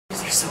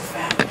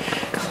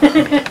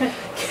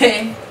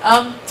Okay.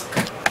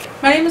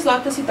 My name is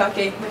Lata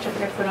Sitake, which I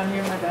forgot to put on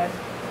here, my bad.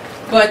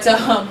 But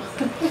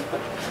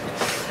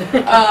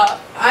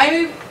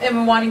I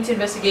am wanting to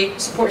investigate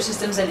support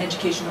systems and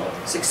educational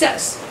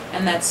success,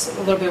 and that's a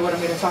little bit what I'm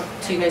going to talk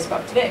to you guys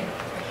about today.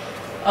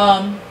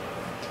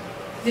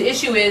 The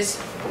issue is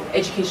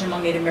education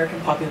among Native American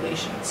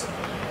populations.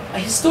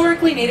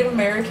 Historically, Native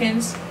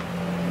Americans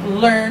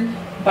learn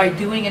by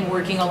doing and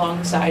working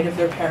alongside of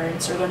their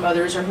parents or their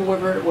mothers or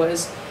whoever it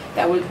was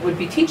that would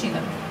be teaching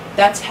them.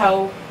 That's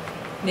how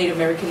Native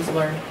Americans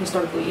learned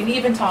historically, and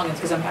even Tongans,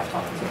 because I'm half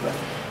Tongan too, but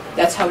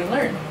that's how we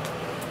learn.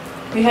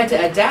 We had to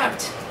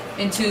adapt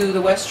into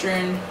the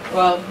Western,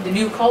 well, the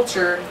new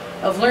culture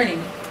of learning,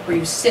 where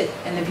you sit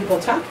and then people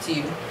talk to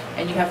you,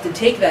 and you have to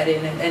take that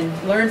in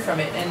and learn from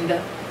it. And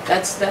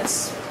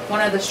that's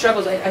one of the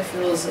struggles I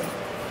feel is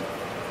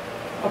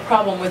a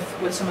problem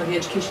with some of the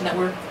education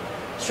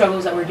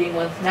struggles that we're dealing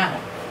with now.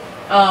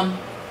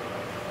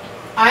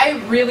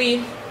 I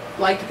really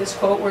liked this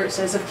quote where it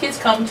says, if kids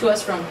come to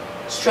us from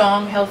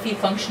strong, healthy,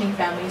 functioning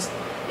families,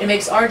 it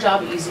makes our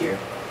job easier.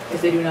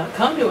 If they do not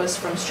come to us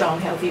from strong,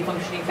 healthy,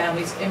 functioning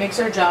families, it makes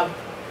our job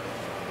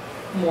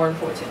more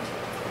important.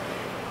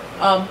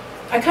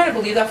 I kind of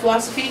believe that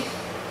philosophy,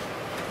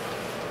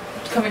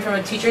 coming from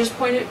a teacher's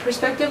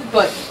perspective,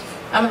 but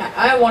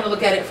I want to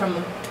look at it from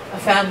a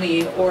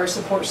family or a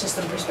support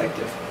system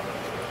perspective.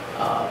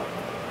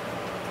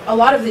 A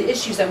lot of the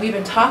issues that we've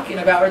been talking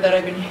about, or that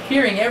I've been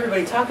hearing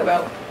everybody talk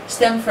about,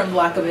 stem from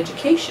lack of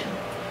education.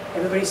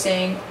 Everybody's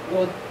saying,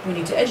 well, we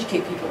need to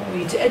educate people, we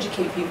need to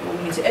educate people,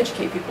 we need to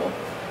educate people.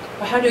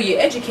 Well, how do you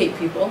educate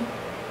people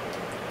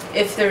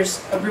if there's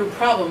a root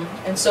problem?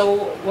 And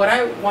so what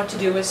I want to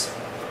do is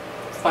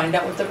find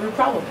out what the root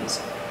problem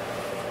is.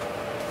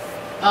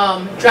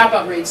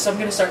 Dropout rates, so I'm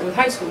going to start with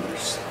high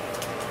schoolers.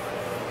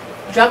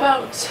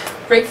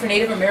 Dropout rate for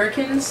Native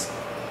Americans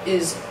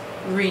is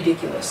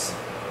ridiculous.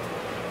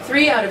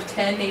 3 out of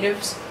 10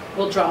 natives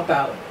will drop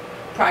out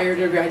prior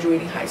to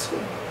graduating high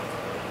school.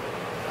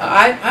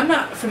 I'm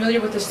not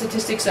familiar with the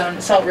statistics on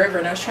Salt River,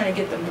 and I was trying to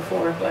get them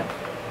before, but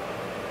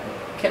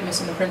kept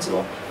missing the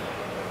principal.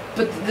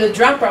 But the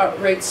dropout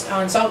rates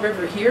on Salt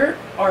River here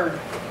are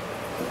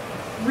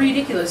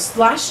ridiculous.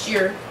 Last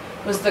year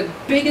was the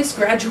biggest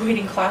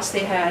graduating class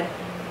they had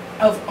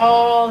of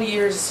all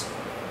years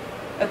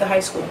at the high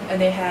school,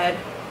 and they had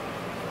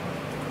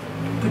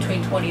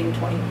between 20 to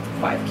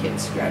 25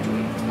 kids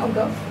graduating. I'll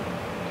go.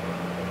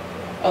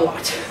 A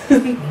lot.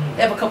 They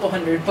have a couple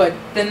hundred, but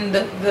then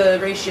the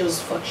ratios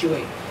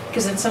fluctuate,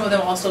 because then some of them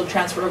also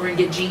transfer over and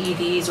get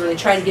GEDs, or they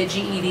try to get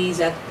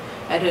GEDs at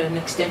an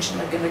extension,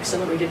 like an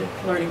accelerated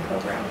learning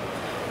program.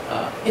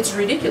 It's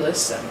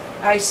ridiculous.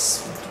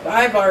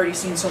 I've already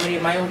seen so many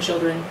of my own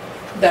children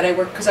that I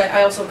work, because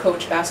I also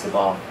coach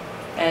basketball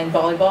and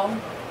volleyball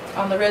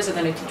on the res, and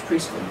then I teach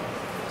preschool,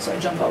 so I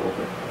jump all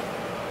over.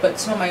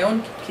 But some of my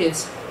own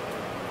kids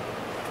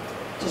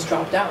just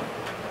dropped out,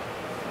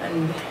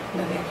 and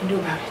nothing I can do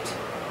about it.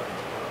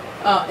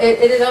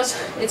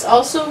 It's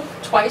also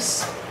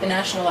twice the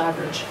national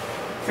average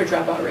for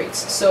dropout rates.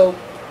 So,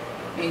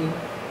 I mean,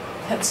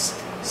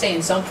 that's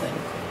saying something.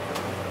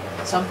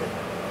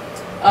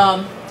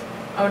 I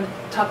want to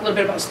talk a little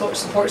bit about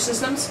support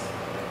systems.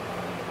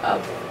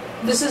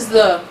 This is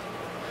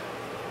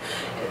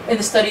in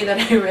the study that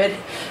I read,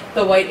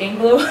 the white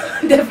Anglo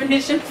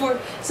definition for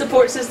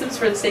support systems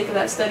for the sake of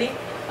that study.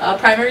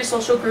 Primary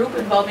social group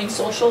involving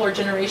social or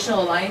generational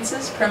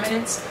alliances,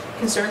 permanence,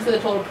 concern for the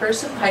total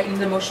person,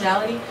 heightened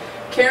emotionality,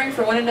 caring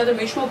for one another,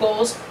 mutual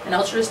goals, an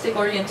altruistic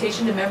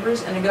orientation to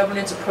members, and a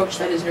governance approach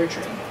that is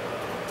nurturing.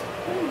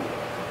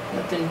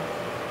 Nothing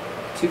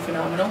too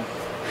phenomenal.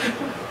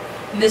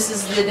 And this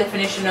is the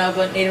definition of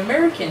a Native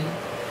American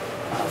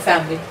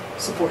family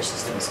support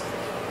systems.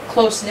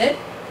 Close-knit,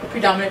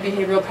 predominant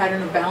behavioral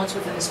pattern of balance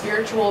within the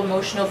spiritual,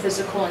 emotional,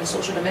 physical, and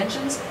social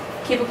dimensions,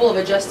 capable of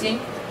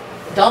adjusting.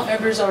 Adult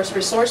members are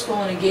resourceful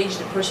and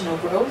engaged in personal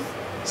growth,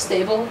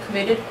 stable,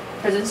 committed,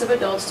 presence of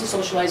adults to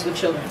socialize with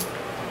children.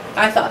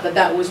 I thought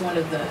that was one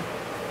of the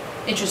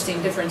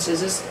interesting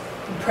differences, is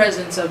the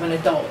presence of an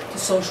adult to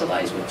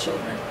socialize with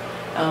children.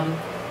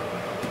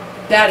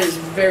 That is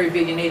very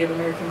big in Native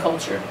American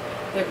culture.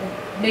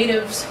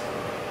 Natives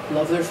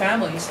love their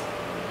families,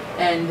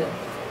 and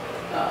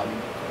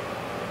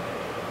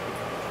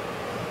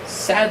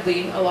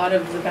sadly, a lot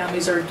of the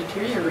families are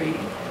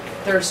deteriorating.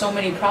 There are so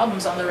many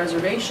problems on the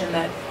reservation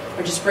that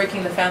are just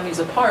breaking the families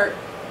apart,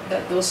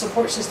 that those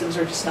support systems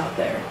are just not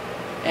there.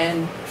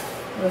 And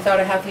without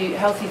a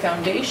healthy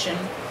foundation,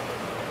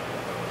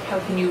 how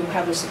can you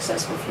have a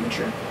successful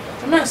future?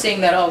 I'm not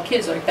saying that all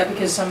kids are like that,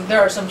 because there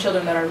are some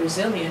children that are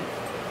resilient,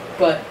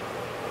 but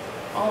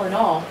all in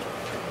all,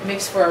 it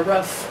makes for a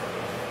rough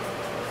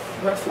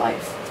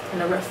life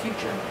and a rough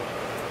future.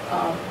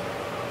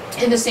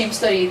 In the same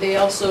study, they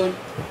also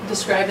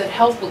describe that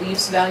health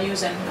beliefs,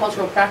 values, and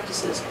cultural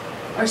practices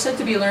are said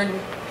to be learned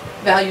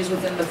values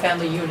within the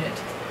family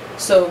unit.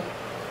 So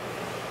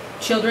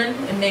children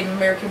in Native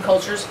American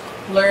cultures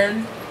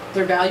learn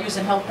their values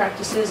and health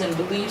practices and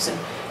beliefs, and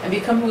and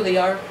become who they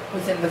are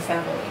within the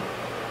family,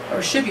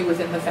 or should be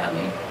within the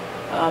family.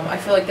 I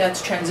feel like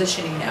that's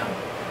transitioning now.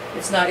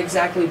 It's not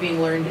exactly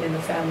being learned in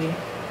the family.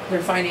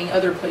 They're finding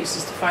other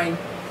places to find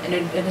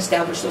and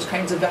establish those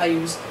kinds of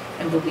values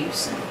and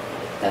beliefs, and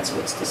that's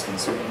what's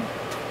disconcerting.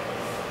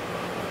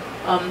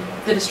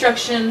 The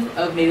destruction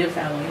of Native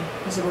family.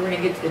 So we're going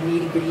to get to the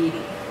nitty-gritty.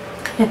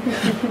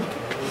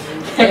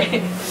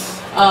 Okay.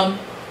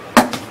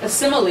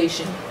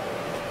 Assimilation.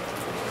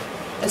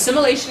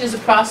 Assimilation is a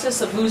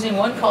process of losing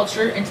one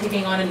culture and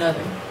taking on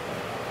another.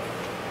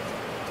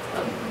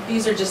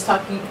 These are just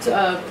talking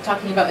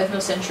about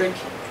ethnocentric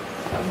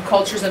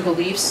cultures and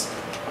beliefs.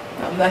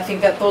 I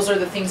think that those are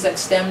the things that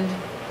stemmed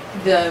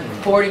the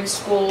boarding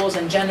schools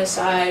and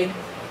genocide.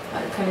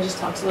 It kind of just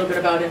talks a little bit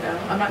about it.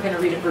 I'm not going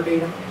to read it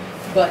verbatim,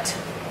 but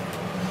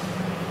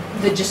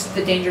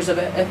the dangers of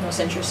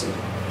ethnocentricity.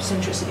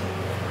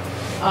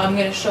 I'm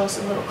going to show us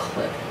a little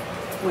clip,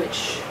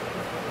 which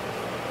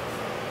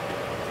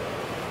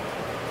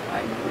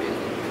I really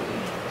like.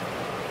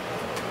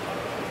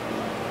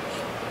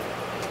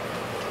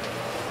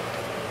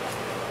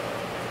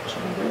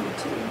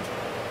 Too.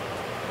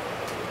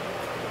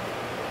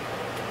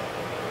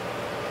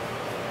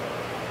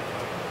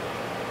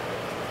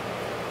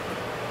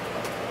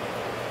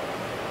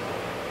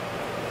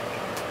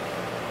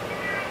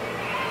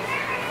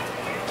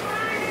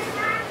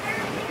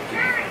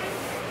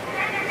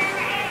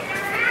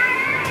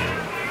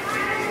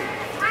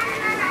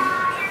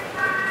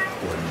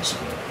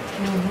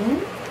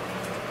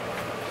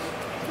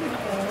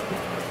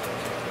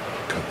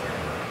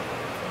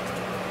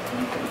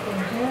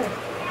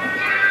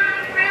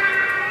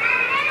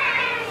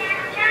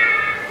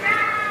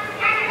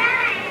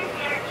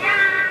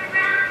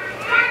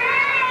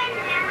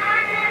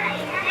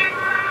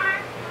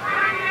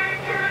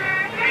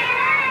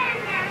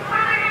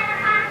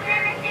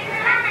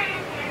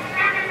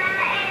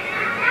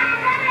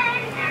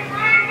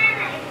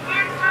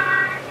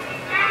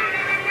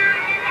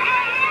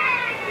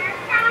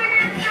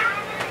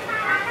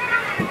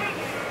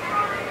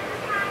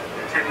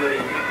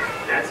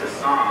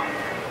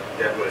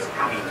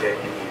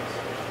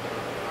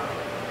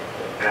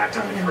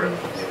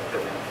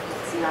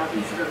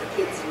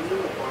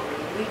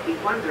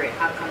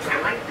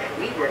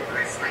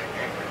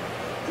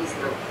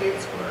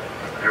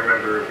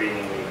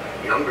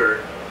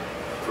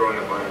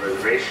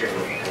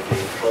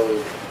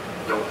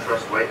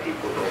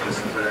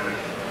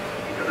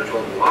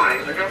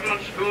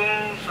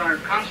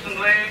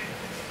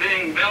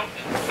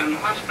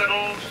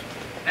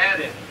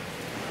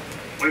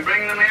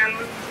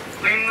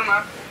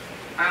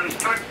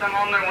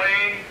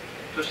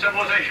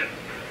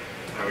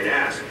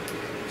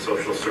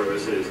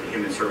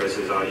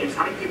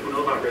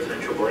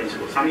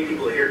 How many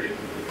people here do?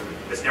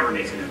 This never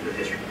makes it into the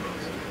history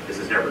books. This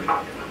is never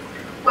talked about.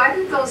 Why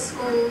did those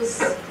schools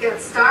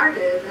get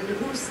started, and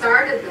who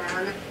started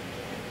them?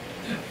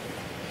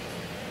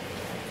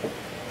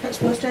 That's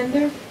supposed to end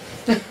there?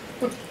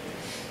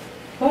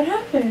 What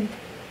happened?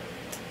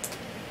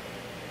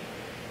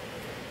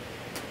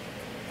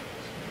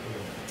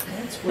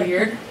 That's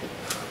weird.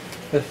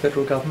 The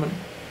federal government.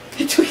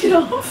 They took it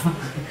off?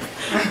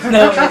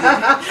 No.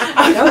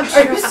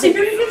 Are you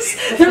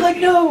serious? They're like,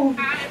 no.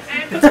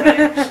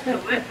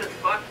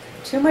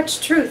 Too much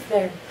truth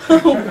there.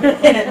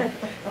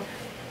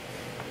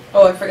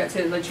 Oh, I forgot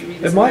to let you read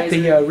this. It might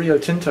be Rio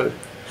Tinto.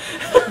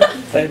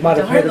 They might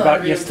have heard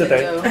about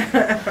yesterday.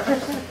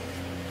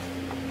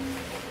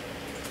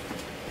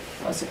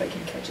 I'll see if I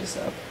can catch this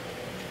up.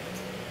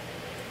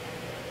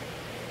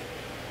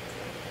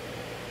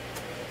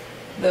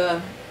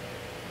 The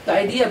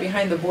idea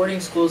behind the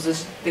boarding schools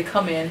is they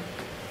come in,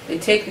 they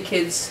take the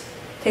kids,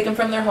 take them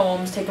from their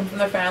homes, take them from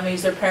their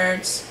families, their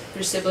parents,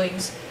 their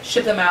siblings,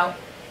 ship them out,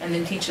 and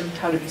then teach them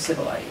how to be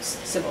civilized.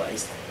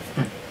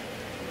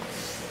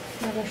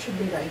 Yeah, that should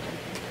be right.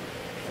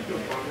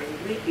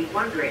 We'd be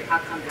wondering how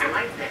come they're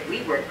like that.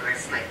 We weren't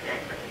dressed like that,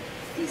 but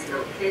these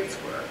little kids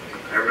were.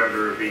 I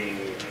remember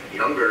being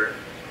younger,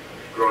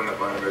 growing up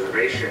on a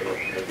reservation,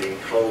 and being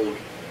told,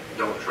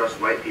 don't trust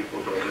white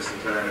people, don't listen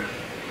to them.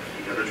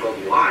 You never told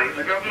why.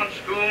 The government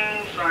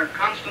schools are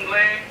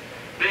constantly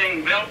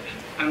being built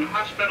and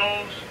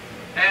hospitals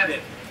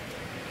added.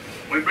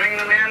 We bring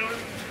them in,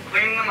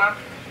 clean them up,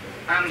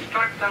 and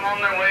start them on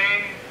their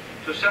way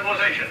to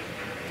civilization.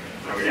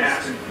 I would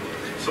ask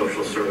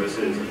social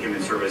services and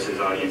human services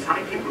audience, how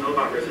many people know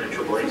about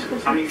residential boarding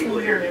schools? How many people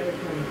here do?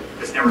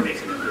 This never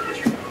makes it into the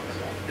history books.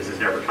 This is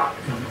never talked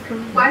about.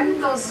 Why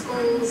did those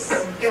schools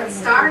get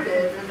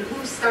started, and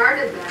who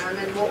started them,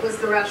 and what was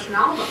the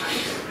rationale behind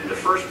it? And the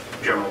first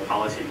general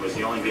policy was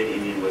the only good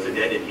Indian was a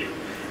dead Indian,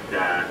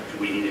 that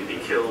we needed to be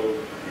killed,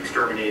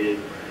 exterminated,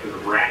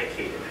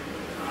 eradicated.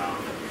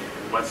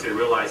 Once they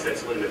realized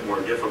that's a little bit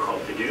more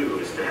difficult to do,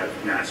 is to have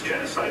mass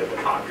genocide of a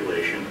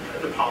population,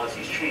 the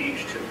policies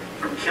changed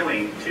from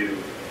killing to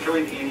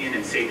killing the Indian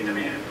and saving the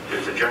man.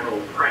 There's a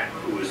General Pratt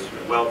who was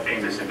well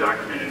famous and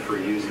documented for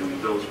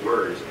using those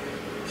words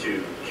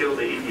to kill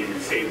the Indian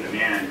and save the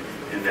man,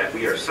 and that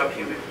we are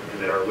subhuman.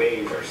 that our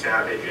ways are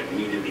savage and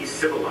need to be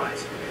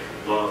civilized.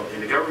 Well,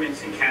 and the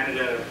governments in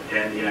Canada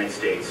and the United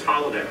States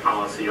followed that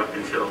policy up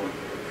until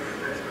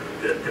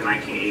the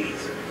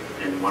 1980s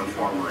in one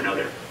form or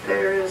another.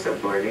 There is a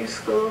boarding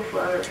school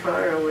far,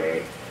 far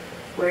away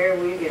where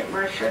we get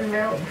mush and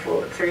milk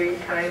 3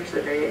 times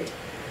a day.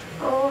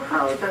 Oh,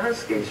 how the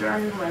Huskies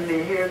run when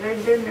they hear their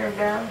dinner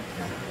bell.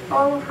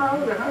 Oh, how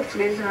the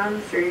Huskies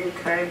run 3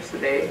 times a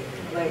day.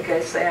 Like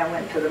I say, I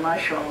went to the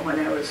mush home when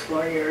I was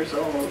 4 years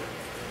old.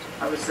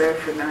 I was there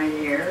for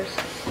 9 years.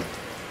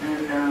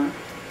 And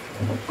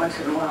once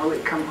in a while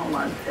we'd come home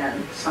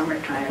in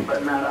summertime,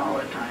 but not all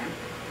the time.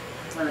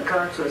 When the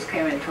consuls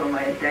came and told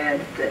my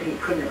dad that he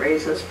couldn't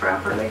raise us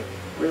properly,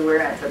 we were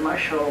at the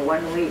mush hole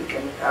 1 week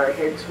and our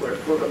heads were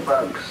full of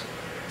bugs.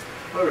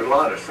 Well, there's a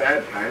lot of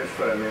sad times,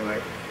 but I mean,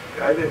 like,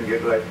 I didn't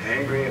get like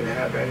angry and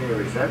have any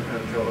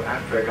resentment until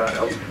after I got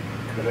out.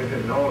 Because I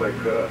didn't know, like,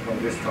 from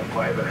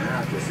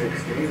 5.5 to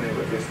 16, they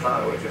would just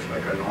thought it was just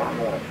like a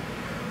normal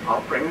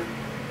upbringing.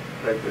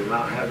 Like, did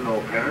not have no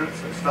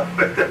parents and stuff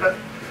like that.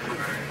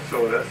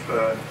 So that's,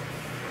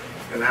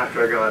 and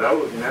after I got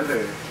out, and then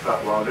they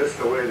thought, well, this is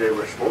the way they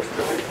were supposed to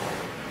be,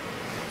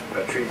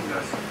 treating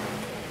us.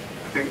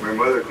 I think my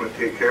mother couldn't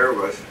take care of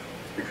us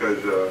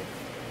because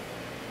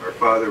our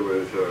father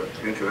was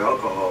into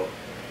alcohol.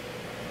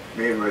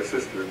 Me and my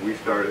sister, we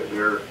started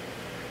there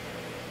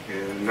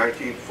in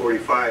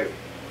 1945.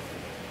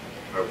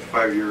 I was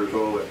 5 years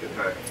old at the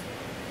time.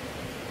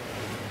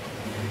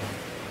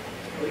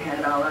 We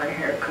had all our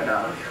hair cut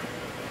off.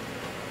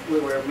 We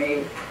were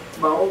made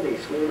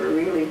baldies. We were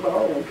really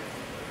bald.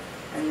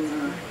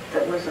 And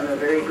that wasn't a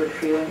very good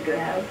feeling to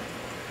have.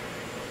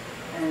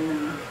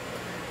 And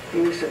they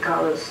used to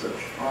call us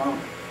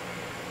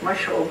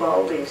mush hole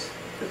baldies.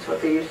 That's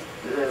what they used,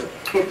 the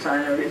kids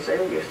on the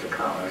reserve used to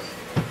call us.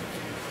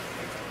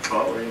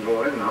 Oh, we can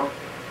go in now.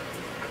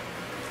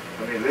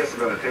 I mean, this is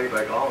going to take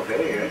like all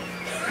day, eh?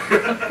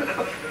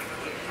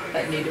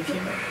 That native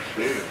humor.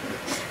 Yeah.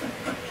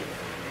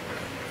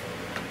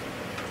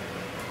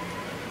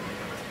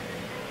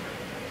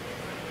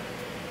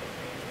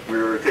 We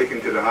were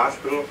taken to the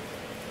hospital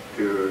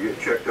to get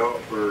checked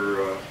out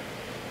for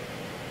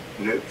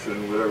nits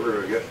and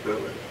whatever, I guess that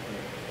was,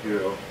 you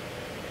know.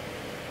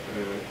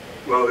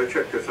 Well, they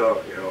checked us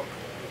out, you know.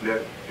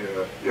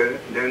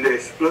 Then they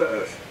split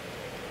us.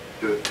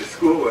 The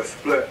school was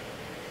split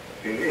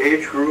in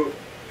age group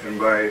and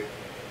by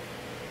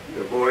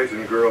the boys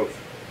and girls.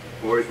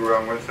 Boys were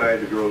on one side,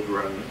 the girls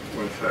were on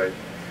one side.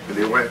 And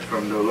they went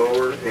from the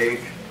lower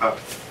age up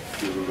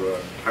to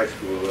high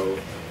school level.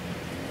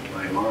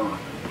 My mom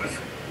was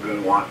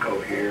going to walk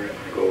out here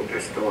and go to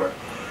the store.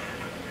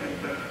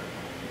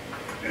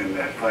 And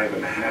at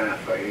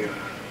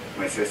 5.5,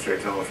 my sister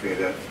tells me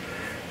that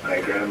I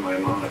grabbed my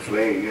mom's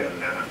leg and,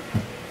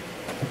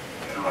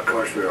 you know, of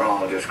course we were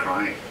all just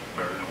crying.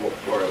 Or the whole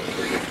 4 of us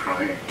were just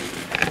crying.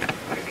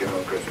 Like, you know,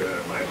 because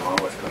my mom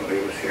was going to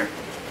leave us here.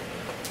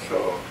 So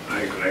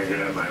I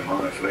grabbed my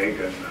mom's leg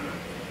and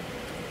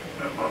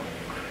well,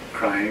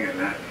 crying and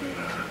that, and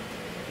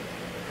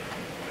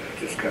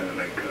just kind of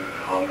like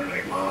hollering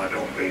like, "Ma,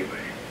 don't leave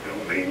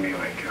me,"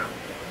 like,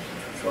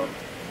 so.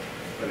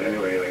 But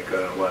anyway, like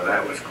while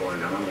that was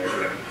going on, like,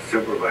 the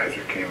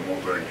supervisor came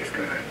over and just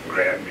kind of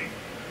grabbed me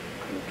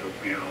and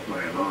took me off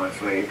my mom's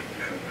leg,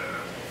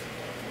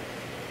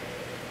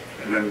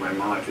 and then my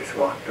mom just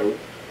walked out,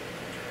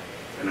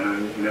 and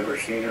I've never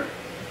seen her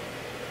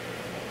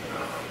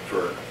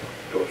for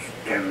those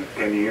 10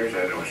 years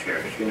I was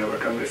here. She never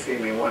come to see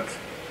me once.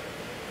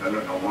 I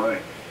don't know why.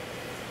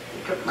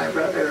 He took my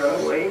brother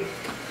away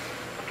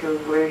to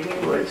where he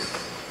was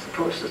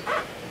supposed to.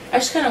 I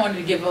just kind of wanted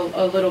to give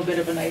a little bit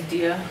of an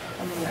idea.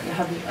 I'm going to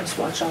have us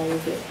watch all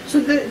of it. So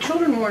the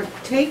children were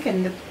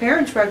taken, the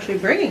parents were actually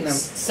bringing them?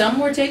 Some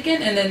were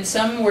taken, and then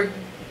some were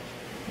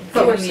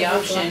given the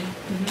option.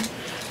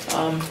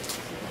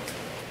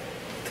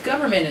 The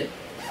government,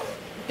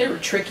 they were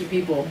tricky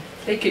people.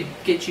 They could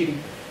get you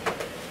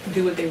to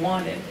do what they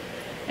wanted.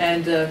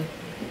 And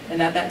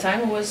at that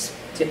time it was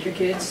take your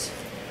kids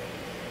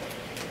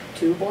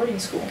to boarding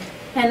school.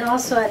 And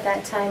also at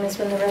that time is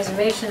when the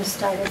reservation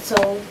started,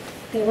 so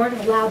they weren't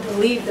allowed to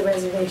leave the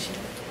reservation.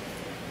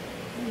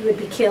 You would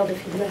be killed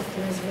if you left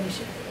the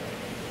reservation.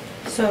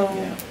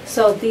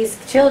 So these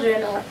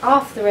children are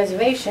off the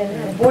reservation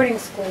at a boarding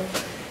school.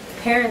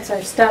 The parents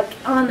are stuck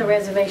on the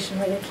reservation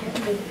where they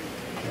can't leave.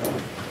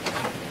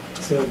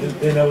 So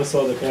they never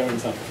saw the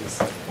parents after this?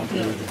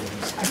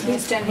 At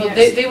least 10 years.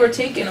 Well, they were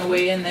taken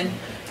away, and then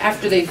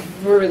after they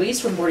were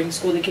released from boarding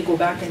school, they could go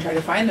back and try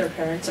to find their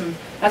parents. And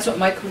that's what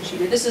my kushi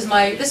did. This is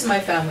my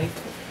family.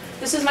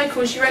 This is my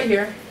kushi right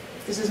here.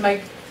 This is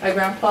my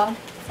grandpa,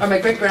 or my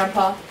great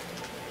grandpa,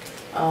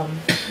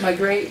 my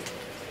great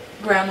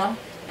grandma,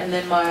 and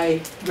then my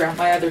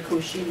other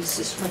kushi,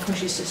 my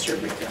kushi's sister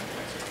Rita.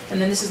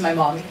 And then this is my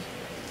mommy.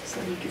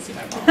 So you can see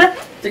my mom.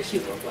 They're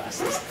cute little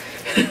glasses.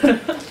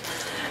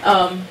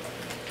 And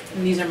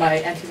these are my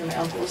aunties and my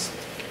uncles.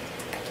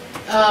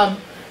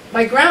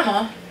 My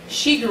grandma,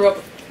 she grew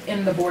up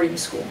in the boarding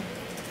school.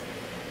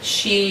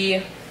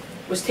 She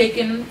was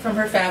taken from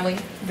her family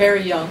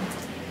very young,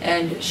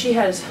 and she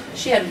had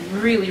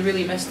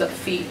really messed up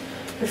feet.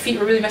 Her feet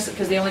were really messed up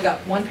because they only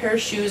got one pair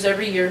of shoes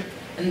every year,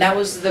 and that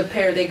was the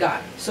pair they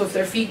got. So if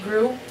their feet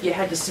grew, you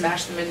had to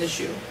smash them in the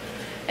shoe,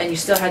 and you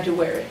still had to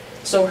wear it.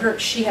 So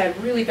she had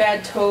really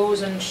bad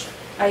toes, and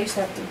I used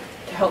to have to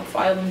help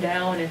file them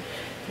down, and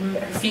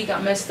her feet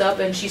got messed up,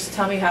 and she used to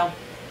tell me how,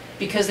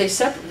 because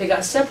they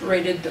got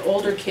separated, the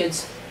older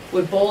kids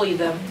would bully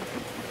them,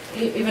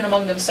 even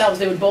among themselves.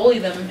 They would bully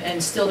them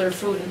and steal their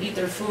food and eat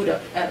their food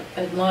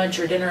at lunch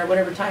or dinner or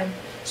whatever time.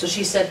 So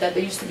she said that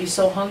they used to be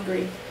so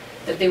hungry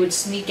that they would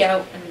sneak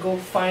out and go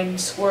find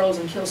squirrels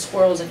and kill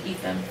squirrels and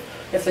eat them.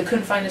 If they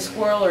couldn't find a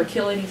squirrel or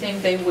kill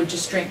anything, they would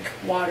just drink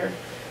water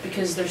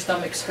because their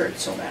stomachs hurt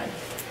so bad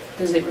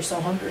because they were so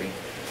hungry.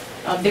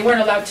 They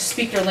weren't allowed to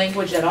speak their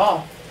language at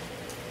all.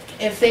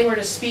 If they were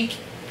to speak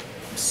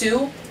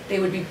Sioux, they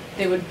would be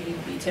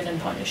beaten and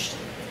punished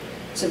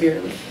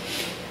severely.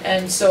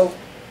 And so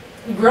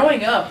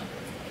growing up,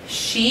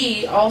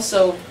 she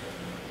also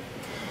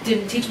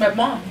didn't teach my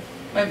mom.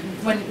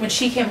 When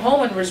she came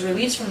home and was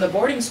released from the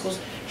boarding schools,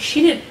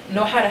 she didn't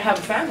know how to have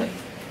a family.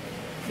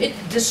 It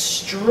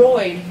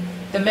destroyed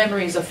the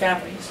memories of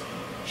families.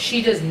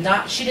 She did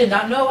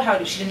not know how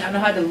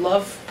to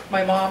love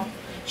my mom.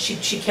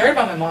 She cared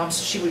about my mom,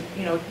 so she would,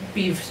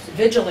 be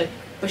vigilant,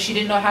 but she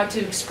didn't know how to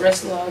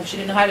express love. She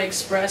didn't know how to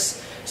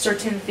express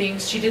certain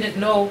things. She didn't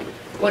know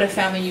what a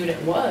family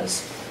unit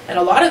was. And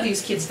a lot of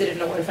these kids didn't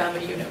know what a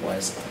family unit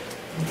was.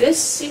 This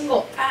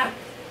single act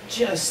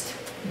just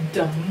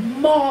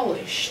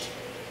demolished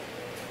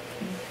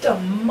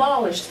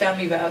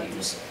family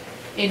values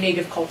in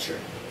Native culture.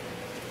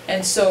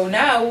 And so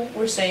now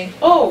we're saying,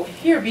 oh,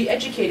 here, be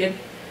educated,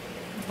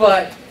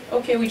 but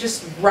okay, we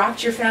just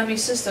rocked your family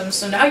system,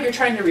 so now you're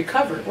trying to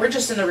recover. We're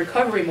just in a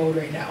recovery mode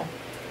right now.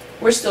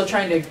 We're still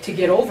trying to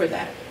get over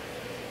that.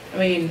 I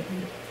mean,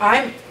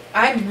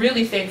 I'm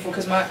really thankful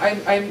because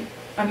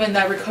I'm in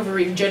that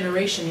recovery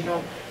generation.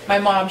 My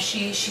mom,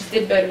 she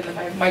did better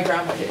than my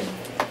grandma did.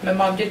 My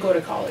mom did go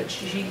to college.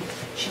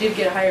 She did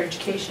get a higher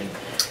education,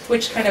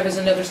 which kind of is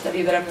another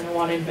study that I'm going to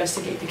want to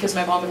investigate because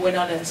my mom went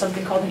on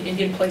something called an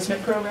Indian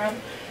placement program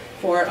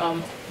for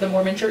the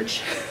Mormon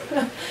Church,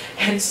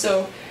 and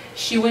so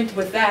she went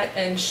with that.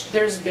 And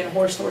there's been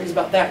horror stories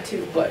about that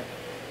too, but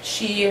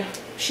she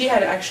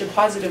had actually a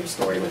positive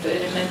story with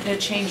it, and then it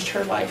changed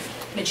her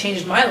life. And it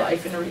changed my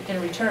life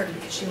in return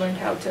because she learned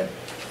how to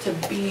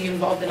be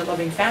involved in a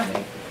loving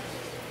family.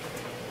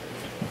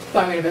 But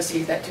I'm going to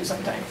investigate that too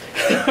sometime,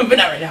 but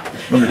not right now.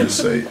 Let me just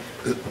say,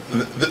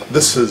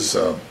 this is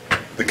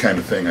the kind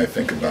of thing I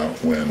think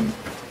about when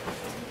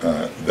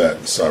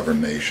that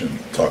sovereign nation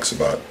talks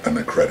about an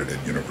accredited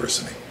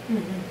university.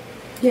 Mm-hmm.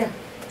 Yeah.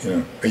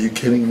 Are you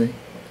kidding me?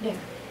 Yeah.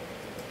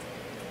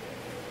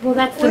 Well,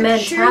 that's the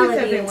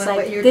mentality. It's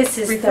like, this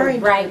is the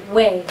right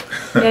way. You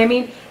know what I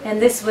mean? And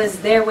this was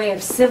their way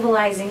of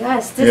civilizing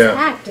us. This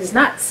act is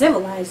not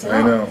civilized at all.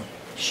 I know.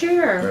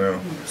 Sure. I know.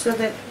 So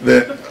that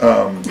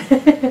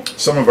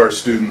some of our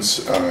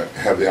students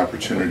have the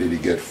opportunity to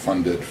get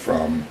funded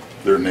from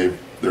their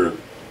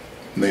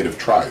native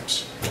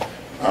tribes.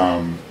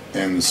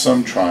 And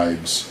some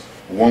tribes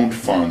won't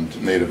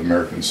fund Native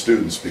American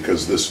students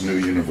because this new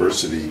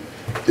university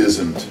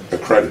isn't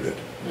accredited.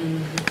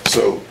 Mm-hmm.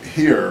 So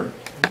here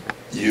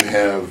you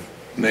have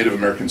Native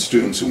American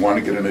students who want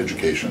to get an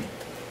education,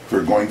 who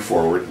are going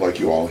forward, like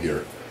you all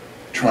here,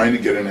 trying to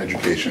get an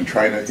education,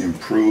 trying to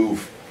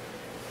improve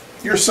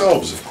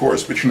yourselves, of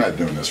course, but you're not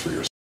doing this for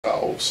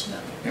yourselves.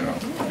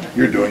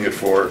 You're doing it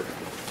for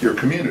your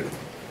community.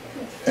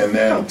 And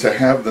then to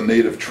have the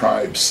Native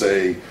tribes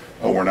say,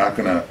 "Oh, we're not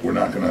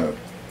gonna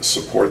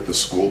support the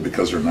school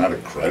because they're not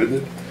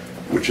accredited,"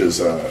 which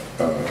is a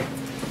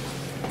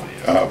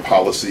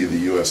policy of the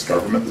U.S.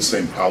 government, the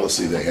same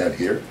policy they had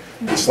here.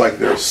 It's like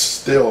they're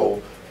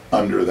still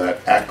under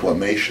that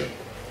acclamation.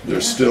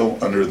 They're still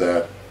under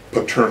that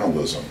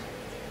paternalism.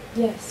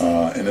 Yes.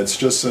 And it's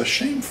just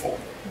shameful.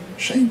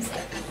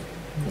 Shameful.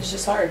 It's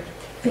just hard.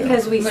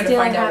 Because we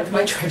still have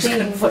this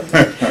thing,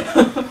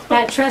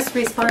 that trust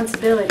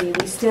responsibility,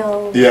 we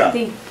still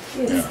think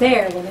it's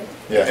there when it...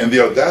 Yeah, and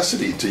the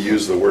audacity to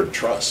use the word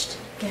trust.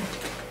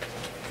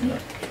 Yeah.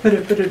 But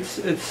it's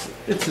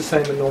the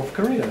same in North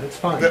Korea. It's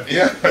fine.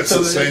 Yeah, it's so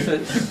the same.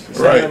 It's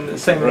Right.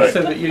 Same in the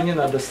Soviet Union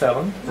under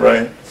Stalin.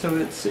 Right. So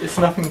it's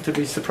nothing to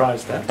be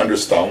surprised at. Under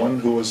Stalin,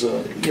 who was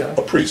a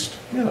priest.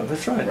 Yeah,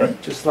 that's right.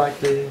 Right. Just like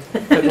the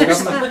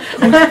federal government.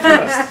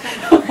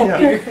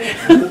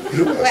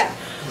 Yeah.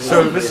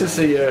 So this is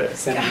the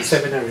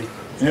seminary.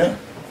 Yeah.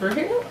 For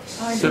real?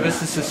 So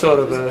this is a sort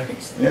of a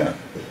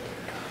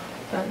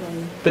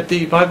But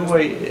by the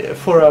way,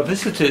 for our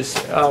visitors,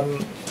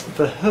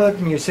 the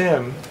Heard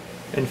Museum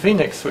in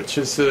Phoenix, which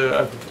is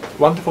a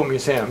wonderful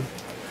museum,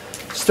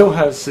 still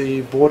has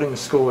the boarding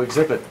school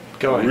exhibit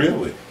going.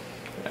 Really?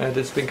 And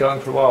it's been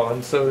going for a while.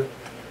 And so,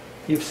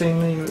 you've seen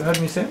the Heard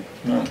Museum?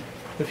 No.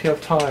 If you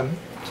have time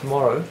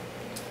tomorrow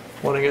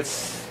morning, I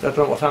don't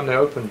know what time they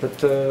open,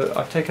 but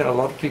I've taken a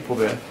lot of people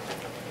there.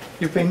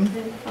 You've been?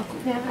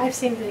 Yeah, I've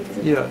seen the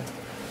exhibit. Yeah.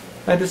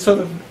 And it's sort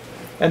of,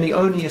 and the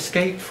only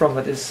escape from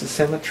it is the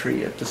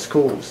cemetery at the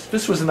schools.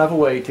 This was another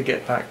way to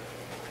get back,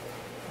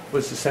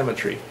 was the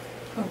cemetery.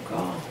 Oh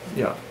God.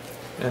 Yeah,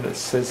 and it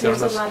says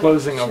There's on a the lot of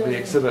closing of the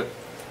children. exhibit,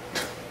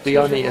 the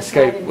Children only that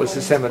escape died in was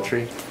the boarding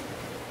school.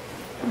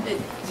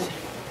 cemetery.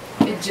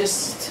 It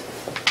just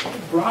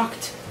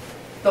rocked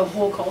the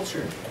whole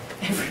culture.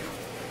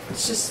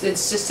 It's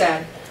just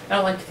sad. I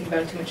don't like to think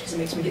about it too much because it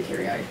makes me get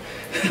teary-eyed.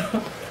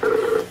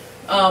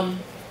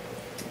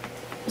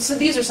 So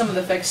these are some of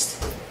the effects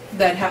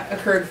that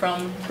occurred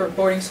from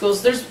boarding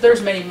schools.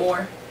 There's many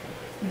more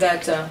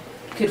that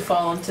could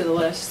fall onto the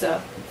list.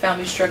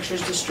 Family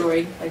structures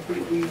destroyed, like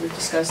we were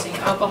discussing.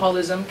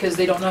 Alcoholism, because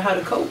they don't know how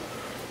to cope.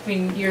 I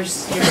mean, you're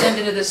sent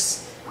into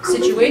this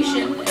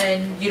situation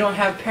and you don't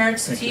have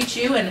parents to teach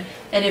you, and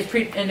if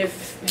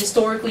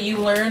historically you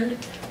learned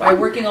by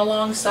working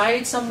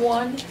alongside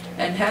someone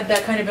and had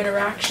that kind of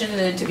interaction, and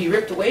then to be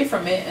ripped away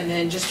from it and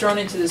then just thrown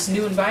into this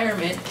new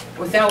environment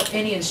without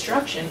any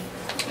instruction,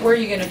 where are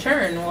you going to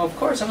turn? Well, of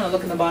course I'm going to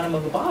look in the bottom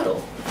of a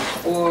bottle,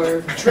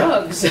 or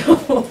drugs,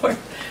 or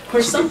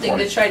something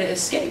to try to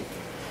escape.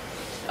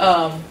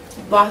 The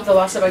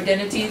loss of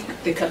identity,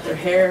 they cut their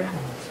hair,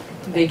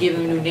 they give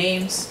them new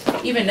names.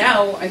 Even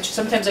now,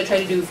 sometimes I try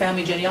to do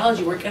family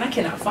genealogy work and I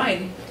cannot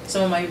find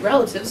some of my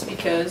relatives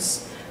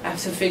because I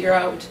have to figure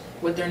out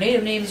what their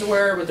native names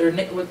were, what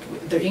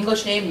their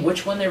English name,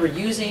 which one they were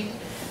using.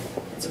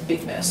 It's a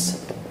big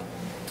mess.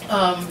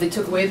 They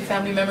took away the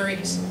family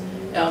memories.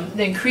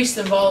 They increased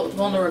the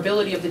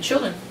vulnerability of the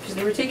children because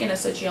they were taken at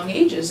such young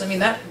ages. I mean,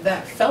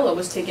 that fellow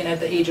was taken at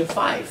the age of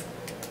 5.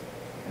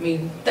 I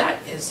mean,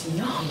 that is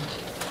young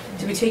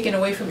to be taken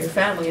away from your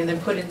family and then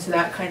put into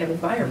that kind of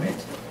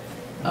environment.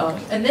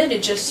 And then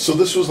it just... So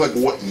this was like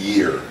what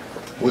year?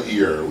 What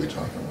year are we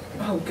talking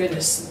about? Oh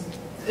goodness,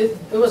 it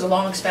was a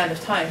long span of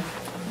time.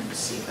 Let me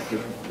see if I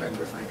can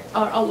remember.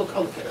 I'll look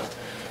it up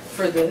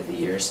for the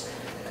years.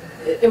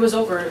 It was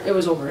over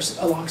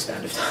a long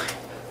span of time,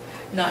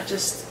 not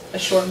just a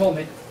short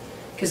moment.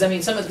 Because I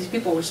mean, some of these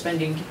people were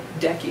spending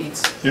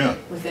decades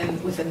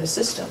within the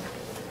system.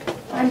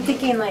 I'm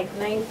thinking like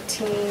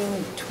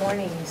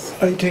 1920s.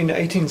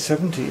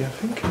 1870, I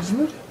think, isn't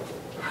it?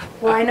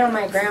 Well, I know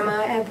my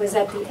grandma was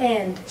at the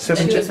end.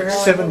 Seven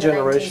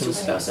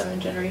generations. About 7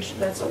 generations.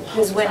 That's a long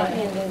Was when time.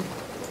 it ended.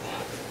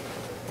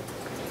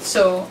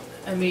 So,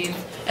 I mean,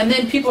 and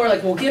then people are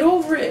like, well, get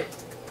over it.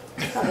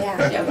 Oh,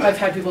 yeah. Yeah, I've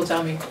had people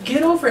tell me,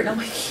 get over it. And I'm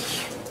like,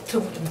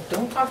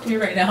 don't talk to me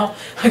right now.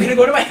 I'm going to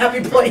go to my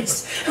happy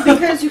place.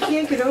 Because you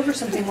can't get over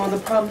something while the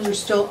problems are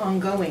still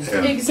ongoing.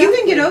 Yeah. Exactly. You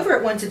can get over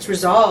it once it's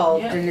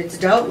resolved and it's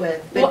dealt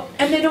with. But Well,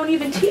 and they don't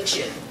even teach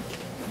it.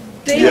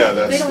 They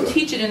don't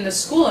teach it in the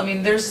school. I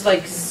mean, there's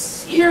like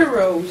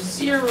zero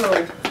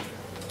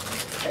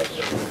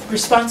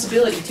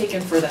responsibility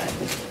taken for that.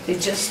 They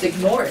just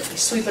ignore it. They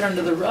sweep it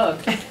under the rug.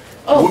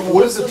 Oh,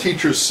 What do the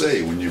teachers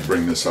say when you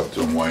bring this up to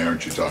them? Why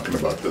aren't you talking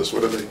about this?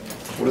 What do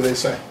they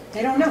say?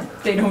 they don't know.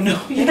 They don't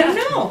know. They don't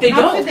know. They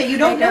How don't. could they? You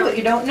don't know what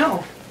you don't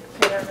know.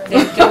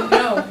 They don't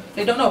know.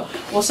 They don't know.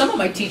 Well, some of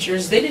my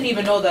teachers, they didn't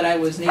even know that I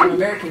was Native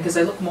American because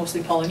I look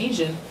mostly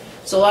Polynesian.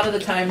 So a lot of the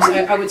times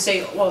I would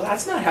say, well,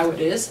 that's not how it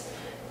is.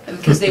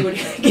 Because they would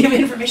give me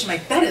information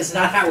like, that is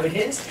not how it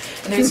is.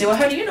 And they would say, well,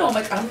 how do you know? I'm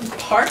like, I'm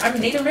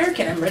Native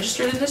American. I'm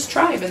registered in this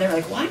tribe. And they're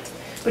like, what?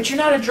 But you're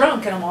not a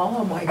drunk. And I'm all,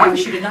 oh my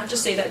gosh, you did not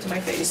just say that to my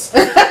face.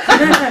 But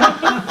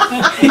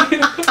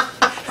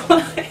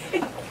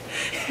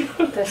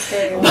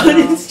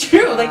it's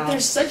true. Like,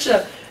 there's such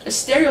a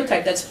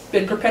stereotype that's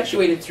been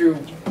perpetuated through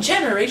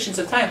generations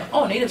of time.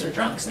 Oh, natives are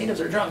drunks.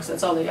 Natives are drunks.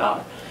 That's all they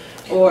are.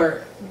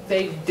 Or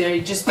they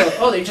just go,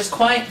 oh, they're just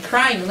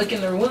crying, licking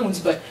their wounds.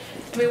 But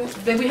I mean,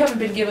 we haven't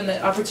been given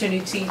the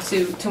opportunity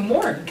to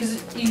mourn, because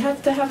you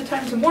have to have the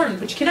time to mourn,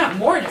 but you cannot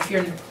mourn if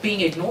you're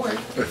being ignored.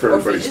 If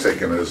everybody's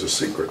taking it as a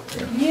secret.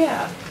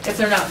 Yeah, if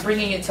they're not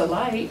bringing it to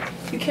light,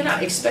 you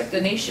cannot expect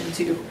the nation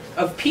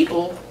of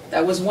people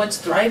that was once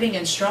thriving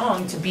and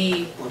strong to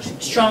be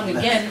strong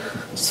again,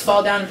 just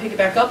fall down and pick it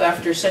back up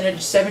after 7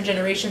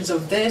 generations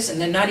of this, and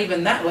then not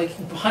even that, like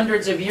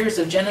hundreds of years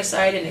of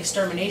genocide and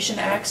extermination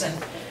acts and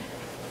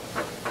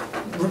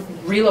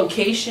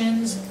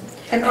relocations.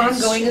 An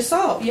ongoing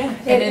assault. Yeah,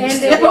 and it's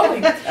still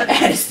going.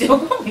 And it's still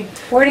going.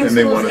 Boarding And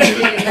they schools wanted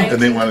ended in and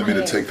they wanted me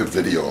to 1928. take the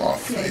video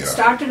off. It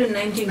started in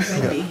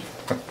 1920.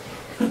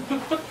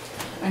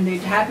 And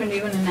it happened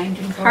even in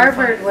 1945.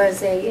 Harvard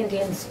was a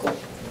Indian school.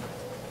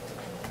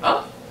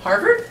 Oh,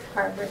 Harvard?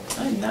 Harvard.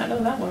 I did not know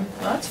that one.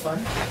 Well, that's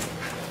fun.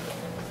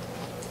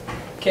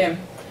 Okay,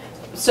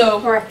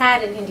 so... Or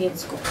had an Indian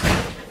school.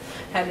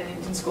 Had an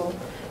Indian school.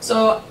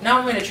 So now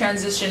I'm going to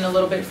transition a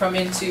little bit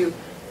into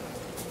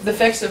the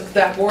effects of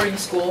that boarding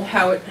school,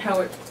 how it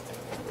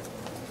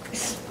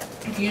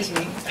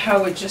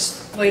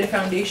just laid a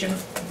foundation,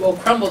 well,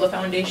 crumbled the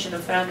foundation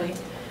of family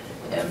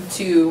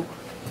to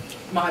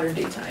modern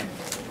day time.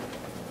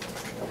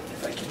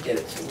 If I can get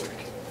it to work.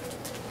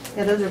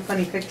 Yeah, those are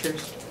funny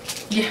pictures.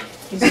 Yeah,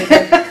 these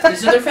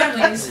are their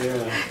families.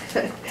 Yeah.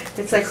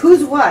 It's like,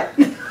 who's what?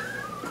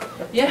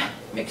 Yeah,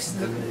 mixed.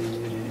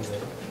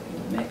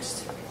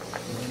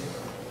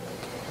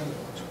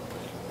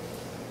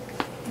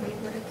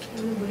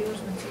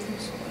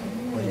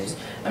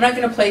 I'm not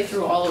going to play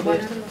through all of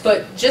it,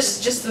 but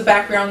just the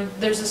background.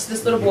 There's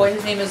this little boy.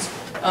 His name is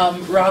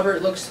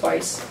Robert Looks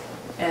Twice,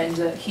 and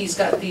he's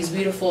got these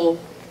beautiful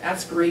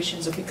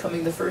aspirations of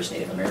becoming the first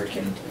Native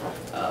American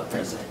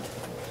president.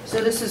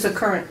 So this is a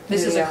current video.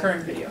 This is a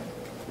current video.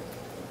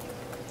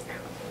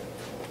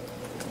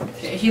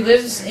 He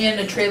lives in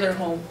a trailer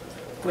home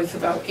with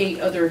about 8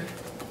 other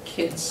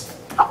kids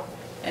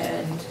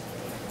and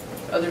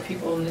other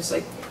people, and it's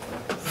like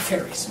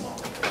very small.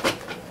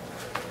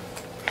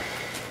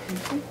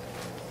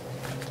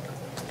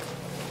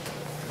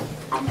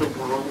 On the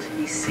world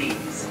he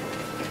sees.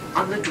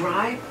 On the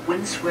dry,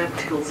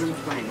 windswept hills and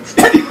plains,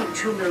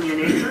 2 million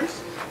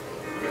acres,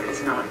 there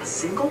is not a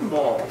single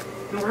mall,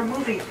 nor a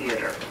movie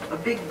theater, a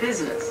big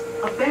business,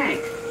 a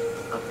bank,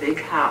 a big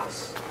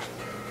house.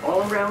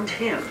 All around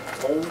him,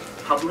 old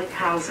public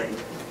housing,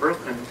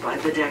 broken by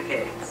the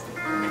decades.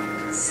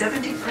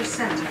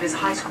 70% of his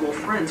high school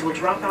friends will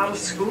drop out of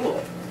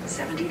school.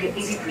 70 to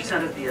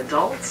 80% of the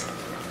adults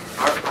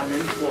are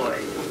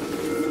unemployed.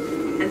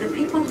 And the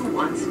people who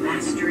once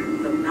mastered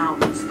the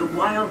mountains, the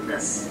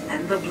wildness,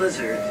 and the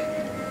blizzard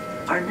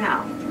are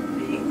now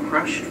being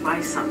crushed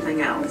by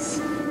something else.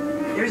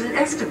 There's an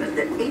estimate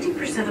that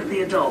 80% of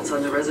the adults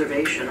on the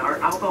reservation are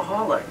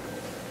alcoholic,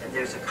 and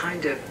there's a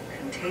kind of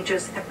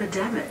contagious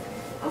epidemic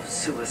of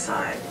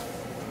suicide.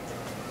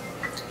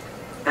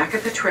 Back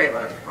at the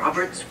trailer,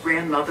 Robert's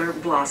grandmother,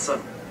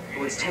 Blossom,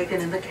 who was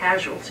taken in the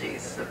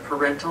casualties of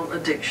parental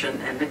addiction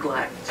and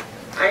neglect.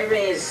 I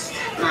raised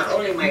not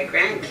only my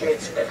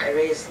grandkids, but I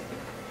raised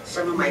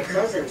some of my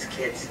cousins'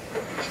 kids.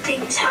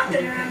 Things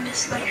happen around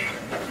us life.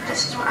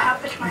 This is what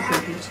happened to my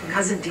parents.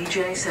 Cousin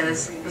DJ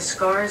says the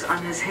scars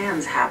on his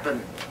hands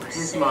happened when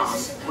his mom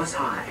was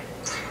high.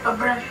 A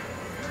breath.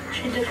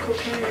 She did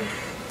cocaine.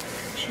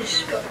 She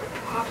spilled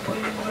hot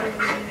boiling water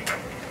on me.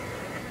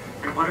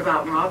 And what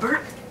about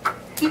Robert?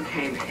 He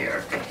came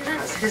here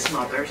because his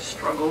mother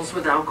struggles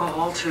with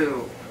alcohol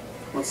too.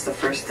 What's the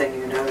first thing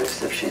you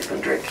notice if she's been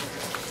drinking?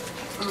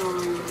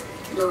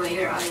 The way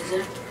her eyes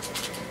are,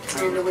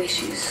 and the way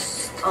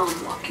she's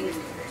walking.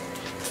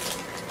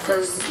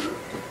 Because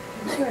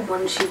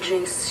when she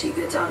drinks, she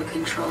gets out of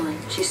control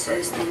and she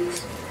says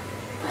things.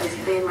 I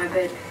lay in my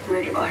bed,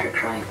 worried about her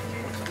crying.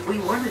 We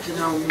wanted to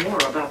know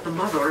more about the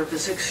mother of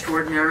this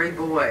extraordinary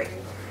boy.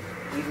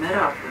 We met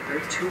up with her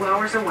 2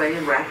 hours away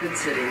in Rapid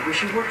City, where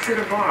she works at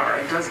a bar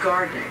and does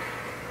gardening.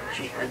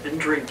 She had been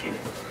drinking.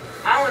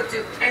 I would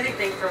do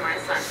anything for my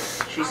son.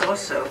 She's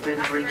also been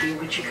drinking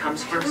when she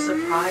comes for a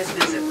surprise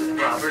visit with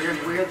Robert,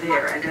 and we're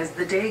there. And as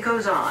the day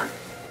goes on,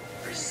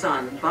 her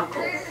son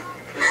buckles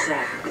with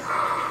sadness.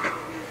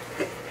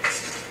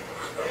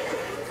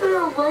 I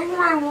don't like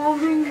my mom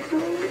being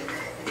drunk.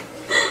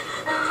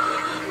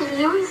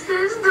 She always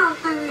says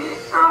stuff to me.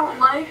 I don't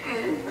like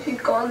it. She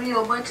calls me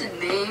a bunch of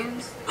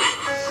names.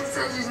 She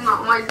says I'm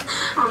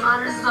not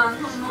her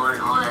son no more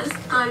and all that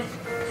stuff.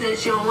 That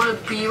she don't want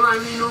to be by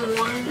me no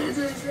more.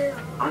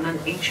 On an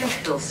ancient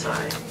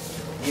hillside,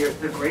 near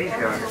the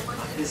graveyard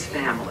of his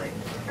family,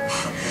 a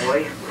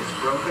boy who is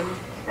broken,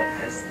 but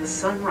as the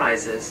sun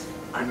rises,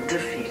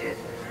 undefeated.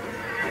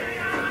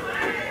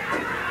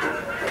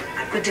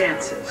 At the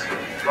dances,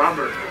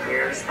 Robert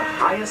wears the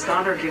highest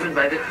honor given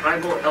by the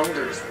tribal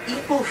elders,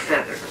 eagle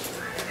feathers,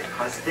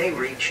 because they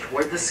reach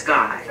toward the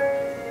sky.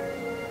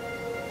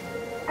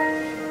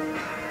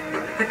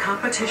 At the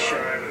competition,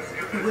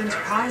 he wins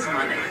prize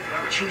money,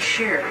 which he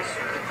shares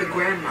with the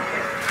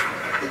grandmother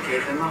who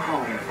gave him a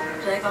home.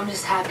 Like, I'm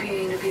just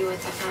happy to be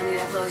with a family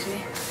that loves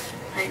me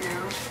right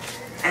now.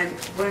 And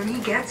when he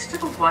gets to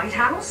the White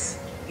House,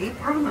 he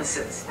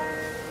promises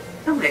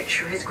he'll make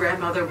sure his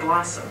grandmother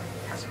Blossom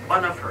has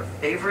one of her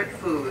favorite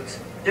foods,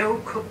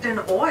 dough cooked in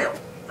oil.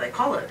 They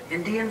call it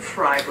Indian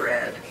fry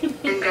bread.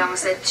 And Grandma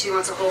said she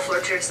wants a whole floor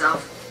to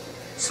herself,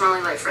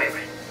 smelling like fry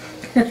bread.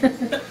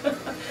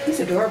 He's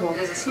adorable.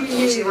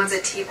 And she wants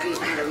a teepee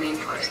and a main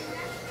course.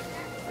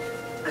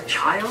 A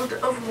child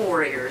of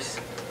warriors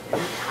in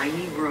a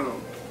tiny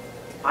room,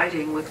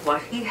 fighting with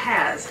what he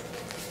has,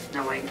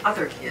 knowing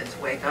other kids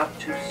wake up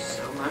to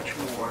so much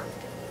more.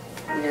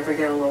 You ever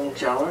get a little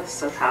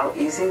jealous of how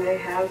easy they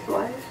have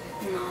life?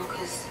 No,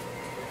 because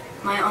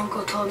my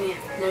uncle told me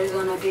there's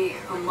gonna be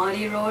a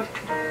muddy road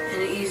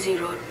and an easy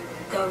road.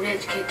 The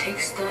rich kid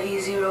takes the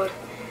easy road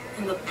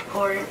and the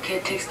poor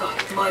kid takes the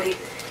muddy,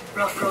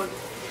 rough road.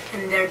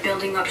 And they're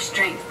building up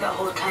strength the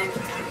whole time.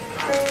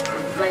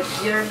 Like,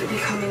 you're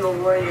becoming a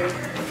warrior.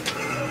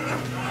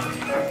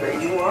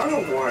 But you are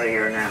a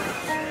warrior now.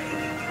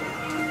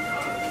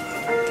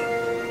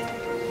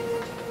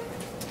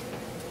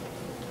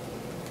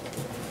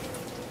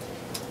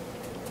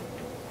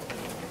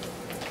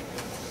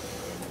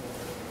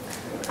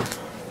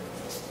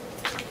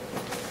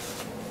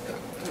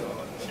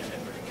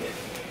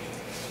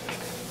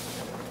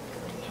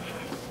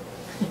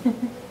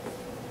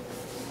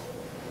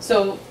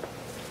 So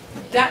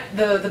that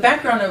the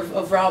background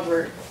of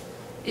Robert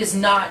is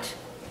not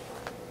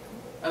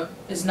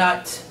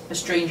a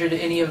stranger to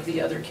any of the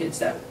other kids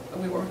that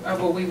we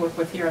work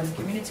with here on the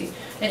community,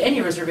 and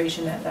any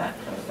reservation at that.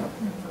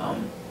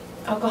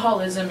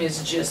 Alcoholism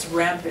is just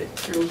rampant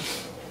through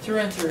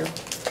and through.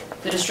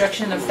 The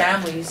destruction of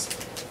families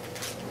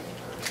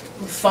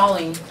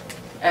falling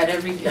at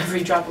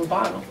every drop of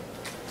bottle.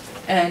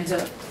 And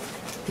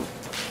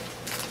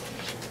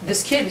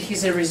this kid,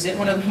 he's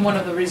one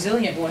of the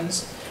resilient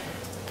ones.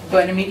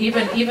 But I mean,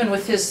 even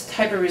with his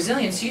type of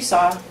resilience, you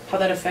saw how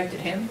that affected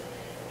him.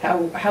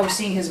 How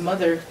seeing his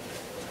mother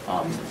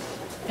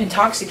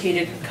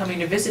intoxicated and coming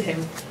to visit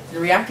him and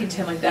reacting to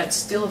him like that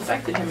still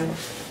affected him. And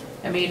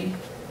I mean,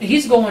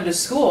 he's going to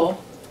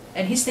school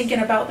and he's thinking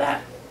about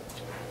that.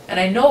 And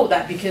I know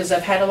that because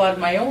I've had a lot of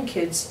my own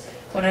kids,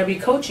 when I be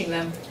coaching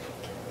them,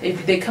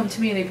 they come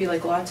to me and they'd be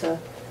like, Lata,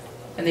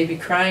 and they'd be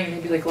crying and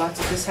they'd be like,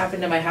 Lata, this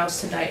happened in my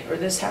house tonight, or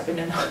this happened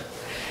in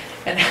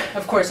and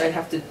of course I'd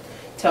have to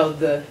tell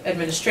the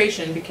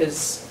administration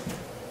because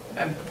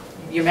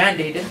you're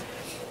mandated.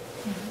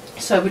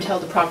 So I would tell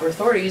the proper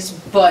authorities,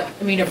 but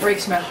I mean, it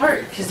breaks my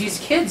heart because these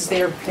kids, they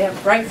have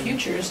bright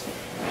futures.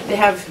 They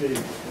have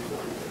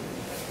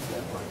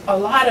a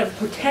lot of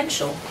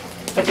potential,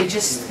 but they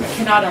just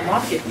cannot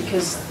unlock it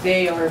because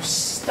they are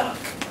stuck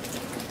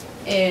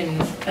in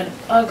an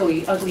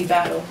ugly, ugly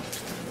battle,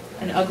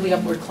 an ugly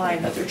upward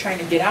climb that they're trying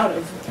to get out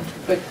of.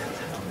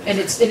 And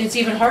it's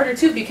even harder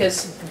too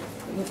because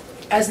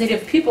as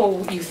Native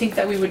people, you think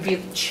that we would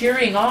be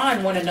cheering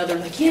on one another,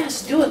 like,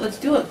 yes, do it, let's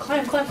do it,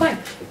 climb, climb, climb.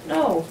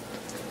 No,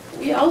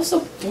 we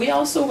also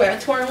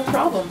add to our own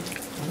problem.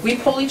 We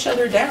pull each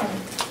other down.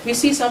 We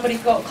see somebody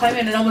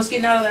climbing and almost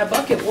getting out of that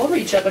bucket, we'll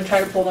reach up and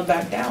try to pull them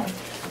back down.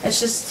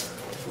 It's just,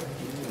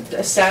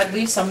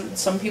 sadly,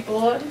 some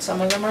people, some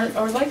of them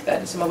are like that,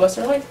 and some of us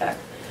are like that.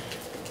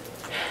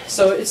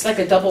 So it's like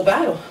a double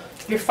battle.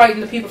 You're fighting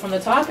the people from the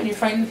top and you're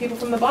fighting the people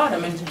from the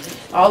bottom, and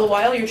all the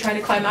while you're trying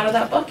to climb out of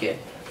that bucket.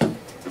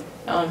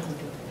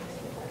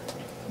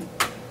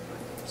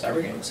 Sorry,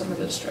 we're getting some of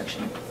the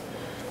destruction.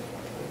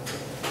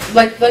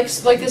 Like I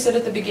said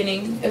at the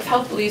beginning, if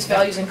health beliefs,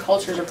 values, and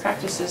cultures or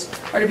practices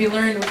are to be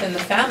learned within the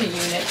family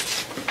unit,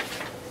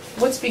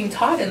 what's being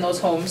taught in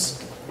those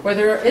homes where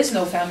there is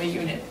no family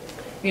unit?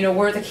 You know,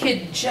 where the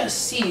kid just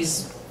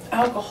sees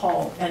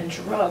alcohol and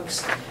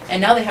drugs,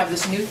 and now they have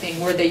this new thing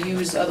where they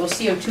use those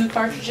CO2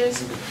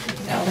 cartridges.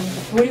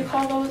 What do you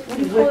call those? What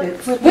do you call it?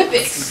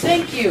 Whippets.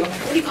 Thank you.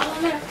 What do you call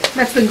them there?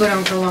 That's been going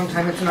on for a long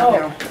time. It's not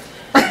now.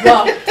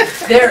 Well,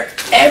 they're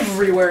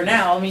everywhere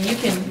now. I mean, you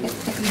can.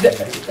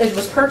 It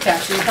was per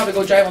capture. You probably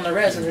go drive on the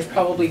res, and there's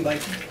probably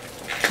like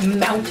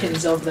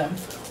mountains of them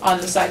on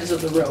the sides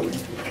of the road,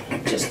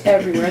 just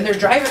everywhere. And they're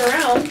driving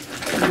around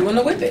doing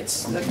the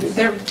whippets.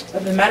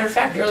 As a matter of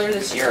fact, earlier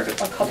this year,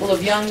 a couple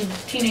of young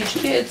teenage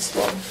kids,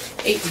 well,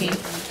 18,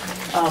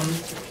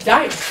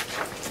 died.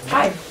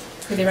 Hi.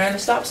 They ran a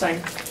stop sign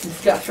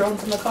and got thrown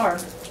from the car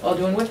while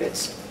doing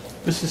whippets.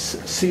 This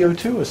is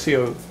CO2 or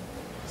CO?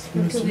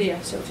 Yeah,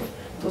 CO2.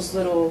 Those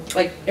little,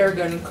 like, air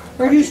gun.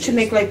 We're used to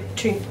make, like,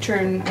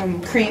 turn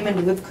cream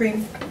into whipped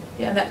cream.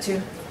 Yeah, that too.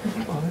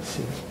 Oh, let's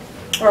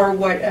see. Or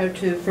what,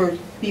 for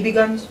BB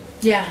guns?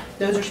 Yeah.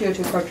 Those are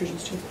CO2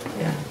 cartridges too.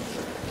 Yeah.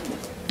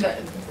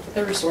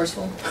 They're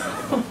resourceful.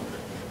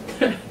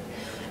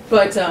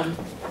 But,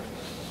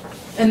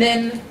 and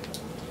then,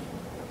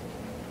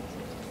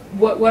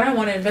 what I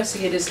want to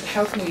investigate is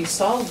how can we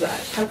solve that?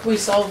 How can we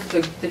solve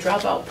the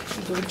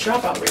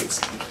dropout rates?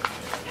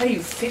 How do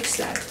you fix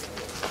that?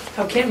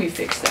 How can we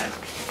fix that?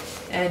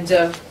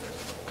 And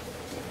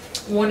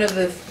one of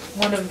the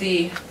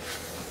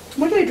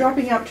what are they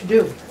dropping out to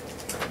do?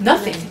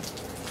 Nothing.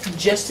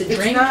 Just to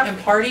drink and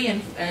party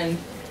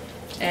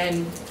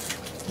and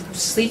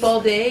sleep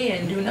all day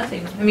and do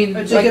nothing. I mean,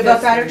 it's a give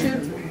up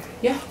attitude?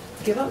 Yeah,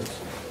 give up.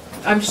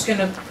 I'm just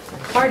gonna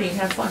party and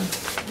have fun.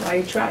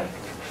 Why try?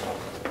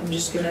 I'm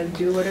just gonna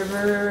do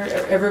whatever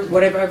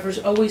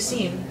I've always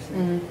seen.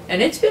 Mm-hmm.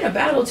 And it's been a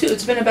battle too.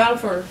 It's been a battle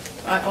for,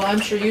 well,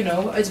 I'm sure you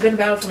know, it's been a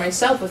battle for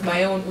myself with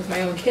my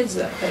own kids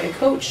that I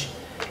coach,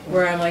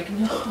 where I'm like,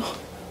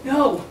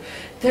 no,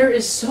 there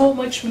is so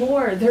much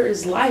more. There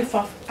is life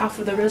off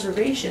of the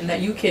reservation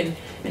that you can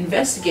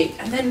investigate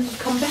and then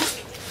come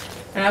back.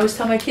 And I always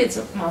tell my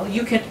kids, Molly,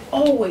 you can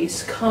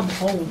always come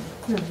home.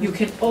 Mm-hmm. You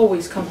can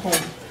always come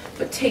home,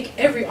 but take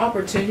every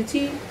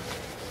opportunity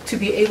to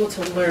be able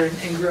to learn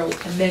and grow,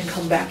 and then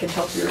come back and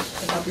help your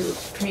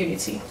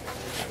community.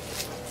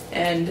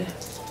 And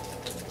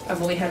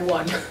I've only had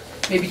one,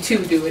 maybe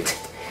two do it.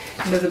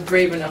 You know, they're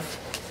brave enough,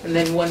 and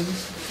then one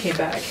came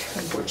back,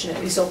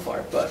 unfortunately, so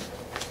far. But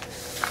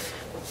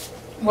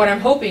what I'm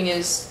hoping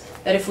is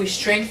that if we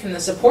strengthen the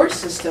support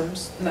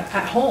systems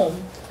at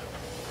home,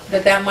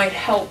 that might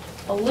help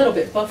a little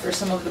bit buffer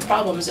some of the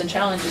problems and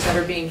challenges that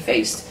are being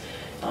faced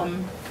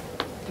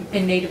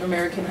in Native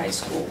American high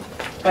school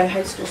by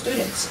high school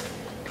students.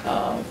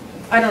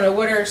 I don't know,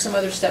 what are some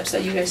other steps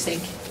that you guys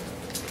think?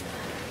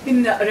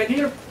 In the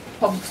regular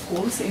public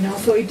schools,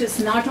 so it is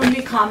not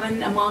only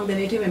common among the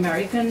Native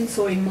Americans,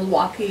 so in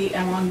Milwaukee,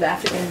 among the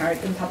African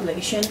American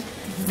population,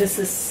 this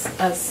is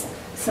a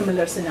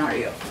similar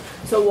scenario.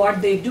 So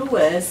what they do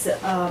is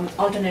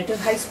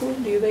alternative high school.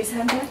 Do you guys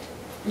have that?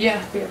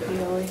 Yeah.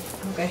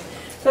 Okay.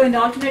 So in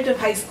alternative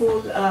high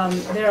school,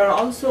 there are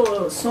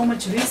also so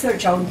much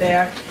research out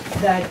there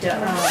that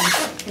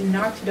in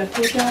North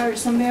Dakota or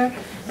somewhere,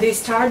 they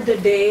start the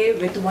day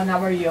with 1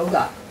 hour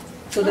yoga.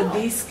 So that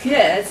these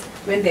kids,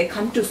 when they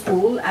come to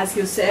school, as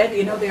you said,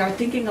 you know, they are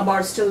thinking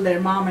about still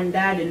their mom and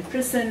dad in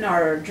prison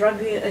or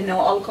drug, you know,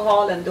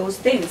 alcohol and those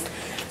things.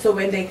 So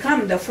when they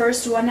come, the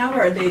first 1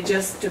 hour, they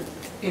just,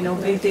 you know,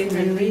 breathe in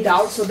and breathe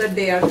out so that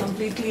they are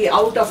completely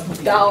out of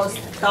those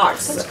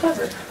thoughts.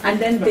 And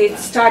then they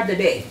start the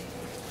day.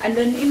 And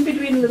then in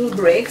between little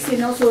breaks, you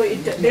know, so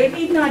they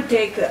need not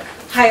take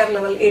higher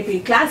level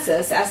AP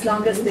classes as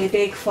long as they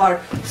take for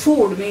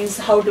food, means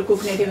how to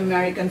cook Native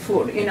American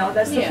food, you know,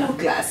 that's the food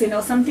class, you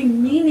know, something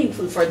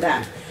meaningful for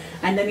them.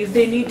 And then if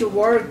they need to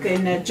work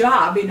in a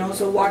job, you know,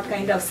 so what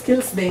kind of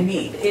skills they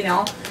need, you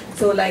know,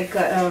 so like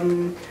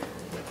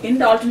in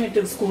the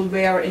alternative school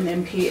where in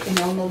MP, you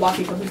know,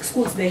 Milwaukee Public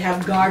Schools, they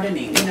have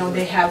gardening, you know,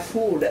 they have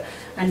food,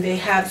 and they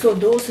have, so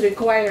those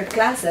required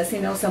classes,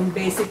 you know, some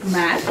basic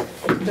math,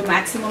 the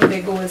maximum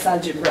they go is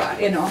algebra,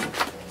 you know,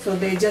 so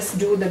they just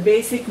do the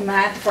basic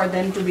math for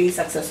them to be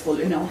successful,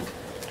 you know.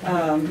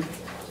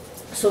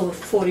 So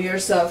 4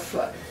 years of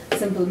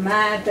simple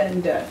math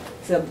and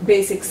the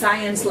basic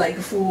science like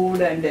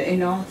food and, you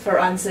know,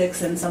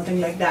 forensics and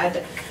something like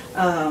that,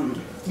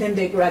 then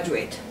they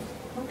graduate.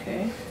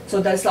 Okay. So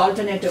that's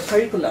alternative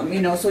curriculum,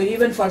 you know, so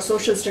even for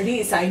social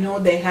studies, I know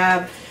they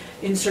have,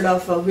 instead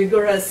of a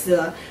vigorous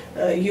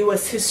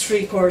US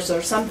history course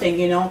or something,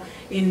 you know,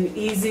 in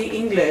easy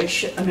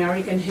English,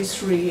 American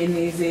history in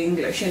easy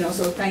English, you know,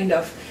 so kind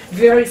of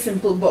very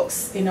simple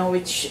books, you know,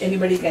 which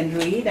anybody can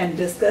read and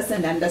discuss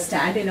and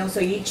understand, you know, so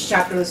each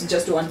chapter is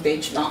just 1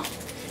 page long,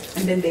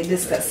 and then they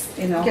discuss,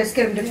 you know. Just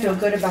get them to feel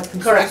good about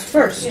themselves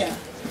first. Yeah.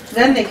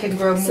 Then they can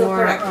grow So more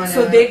correct. on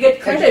So a they get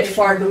credit education.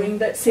 for doing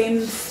that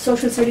same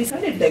social studies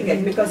credit they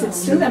get because it's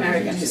still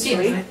American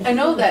history. See, I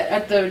know that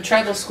at the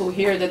tribal school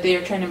here that they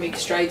are trying to make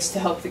strides to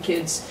help the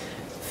kids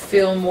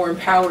feel more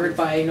empowered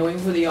by knowing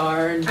who they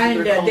are and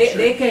And their culture.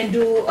 they can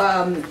do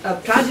a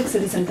project,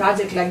 citizen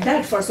project like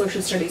that for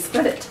social studies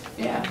credit.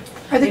 Yeah.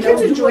 Are the You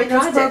kids know, do a enjoying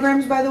those project.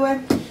 programs, by the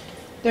way?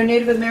 Their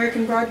Native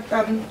American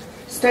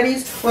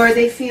studies? Or are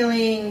they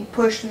feeling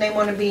pushed and they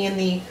want to be in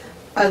the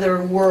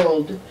other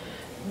world?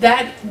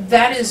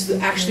 That is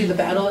actually the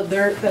battle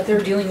that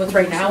they're dealing with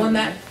right now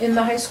in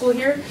the high school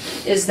here,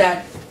 is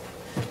that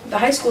the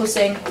high school is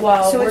saying,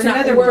 well, So we're it's not,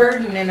 another we're,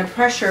 burden and a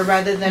pressure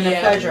rather than a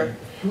Yeah. pleasure.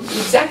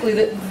 Exactly.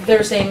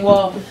 They're saying,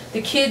 well,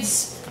 the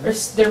kids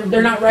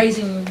they're not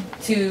rising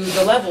to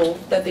the level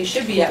that they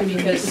should be at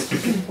because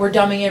we're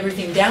dumbing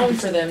everything down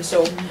for them.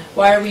 So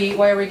why are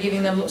we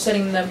giving them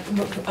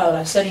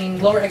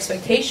setting lower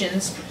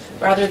expectations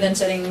rather than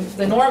setting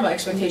the normal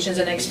expectations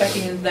and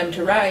expecting them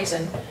to rise?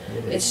 And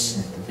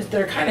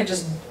they're kind of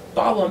just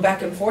bobbling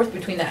back and forth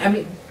between that. I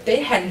mean, they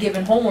hadn't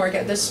given homework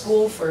at this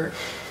school for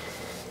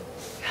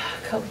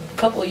a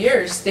couple of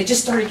years. They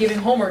just started giving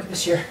homework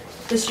this year.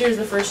 This year is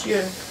the first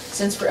year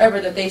since forever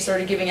that they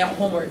started giving out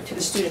homework to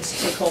the students to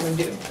take home and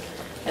do,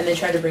 and they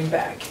try to bring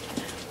back.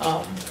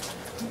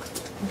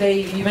 They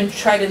even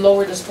try to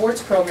lower the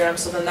sports program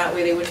so then that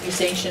way they wouldn't be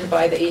sanctioned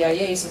by the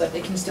AIA so that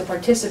they can still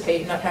participate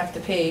and not have to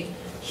pay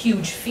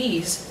huge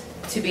fees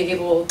to be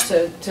able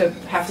to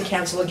have to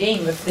cancel a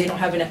game if they don't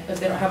have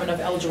enough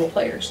eligible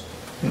players.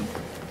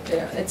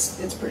 Yeah,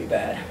 it's pretty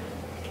bad.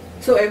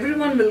 So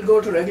everyone will go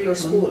to regular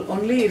school,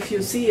 only if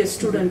you see a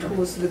student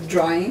who's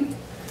withdrawing.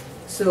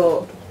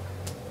 So,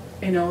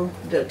 you know,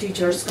 the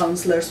teachers,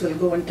 counselors will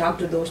go and talk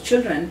to those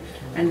children,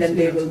 and then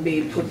they will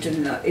be put in,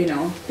 you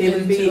know, they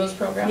will be. Into those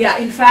programs? Yeah,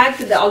 in fact,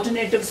 the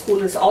alternative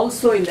school is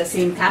also in the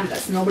same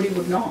campus. Nobody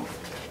would know.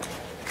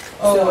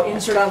 So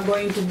instead of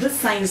going to this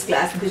science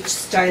class,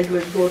 this child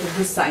will go to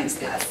this science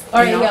class.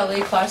 Our you know?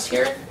 ALA class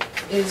here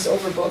is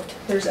overbooked.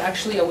 There's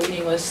actually a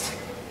waiting list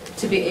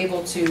to be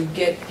able to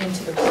get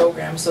into the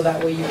program, so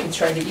that way you can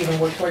try to even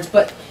work towards.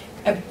 But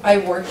I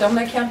worked on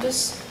that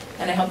campus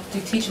and I helped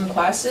to teach them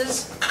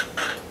classes.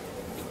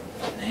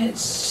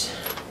 It's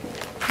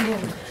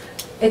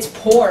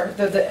poor.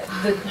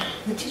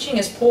 The teaching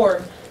is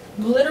poor.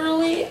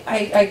 Literally,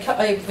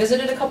 I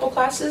visited a couple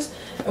classes,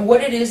 and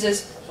what it is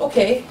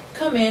okay,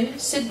 come in,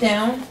 sit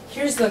down.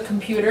 Here's the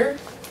computer.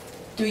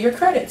 Do your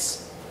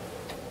credits.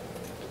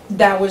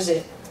 That was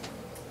it.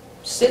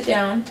 Sit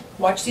down,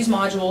 watch these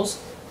modules,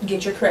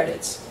 get your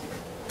credits.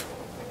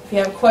 If you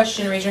have a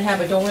question, raise your hand,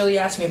 but don't really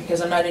ask me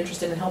because I'm not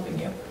interested in helping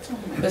you.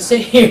 But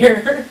sit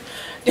here,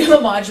 do the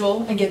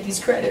module, and get these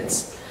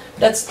credits.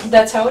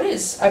 That's how it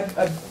is.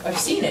 I've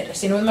seen it. I've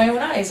seen it with my own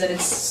eyes, and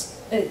it's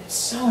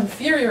so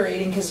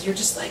infuriating because you're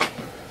just like,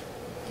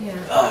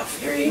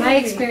 infuriating. My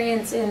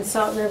experience in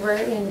Salt River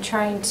in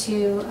trying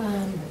to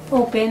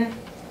open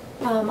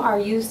our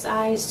youth's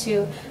eyes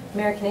to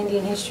American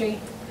Indian history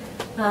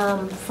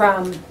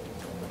from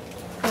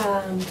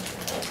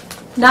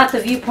not the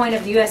viewpoint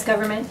of the U.S.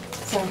 government,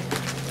 so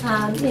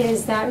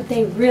is that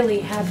they really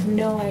have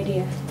no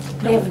idea.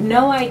 They have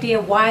no idea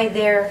why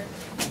they're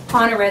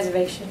on a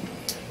reservation.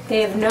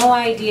 They have no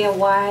idea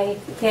why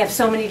they have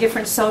so many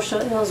different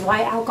social ills,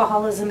 why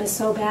alcoholism is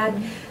so bad.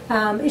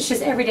 It's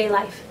just everyday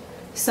life.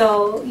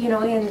 So, you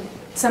know, in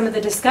some of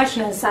the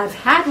discussions I've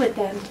had with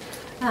them,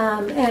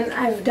 and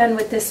I've done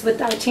with this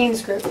with our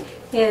teens group,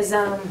 is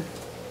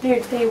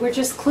they were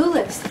just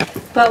clueless.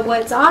 But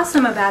what's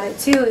awesome about it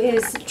too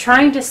is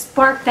trying to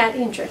spark that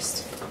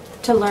interest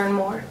to learn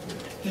more.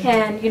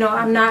 And, you know,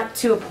 I'm not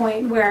to a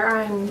point where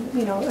I'm,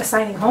 you know,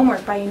 assigning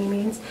homework by any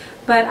means,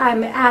 but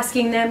I'm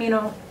asking them, you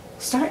know,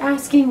 start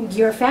asking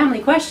your family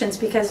questions,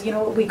 because, you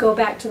know, we go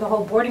back to the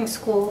whole boarding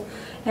school,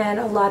 and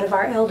a lot of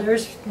our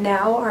elders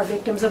now are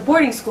victims of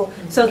boarding school.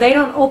 So they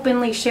don't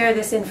openly share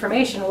this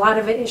information. A lot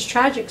of it is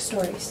tragic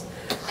stories.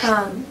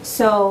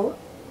 So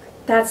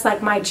that's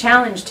like my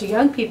challenge to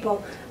young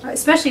people,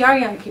 especially our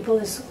young people,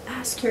 is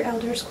ask your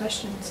elders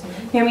questions. You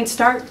know what I mean?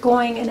 Start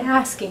going and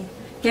asking.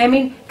 You know what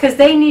I mean? Because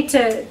they need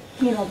to,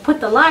 you know,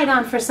 put the light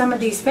on for some of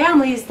these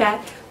families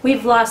that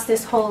we've lost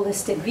this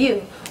holistic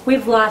view.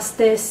 We've lost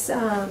this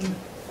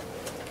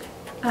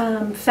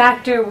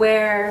factor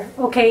where,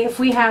 okay, if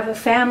we have a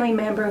family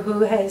member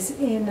who has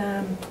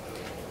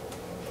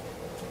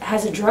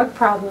a drug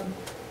problem,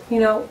 you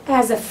know,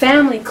 as a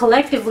family,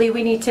 collectively,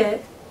 we need to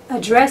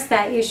address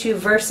that issue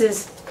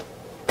versus,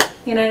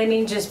 you know what I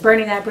mean, just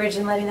burning that bridge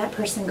and letting that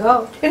person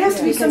go. It has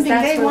to be something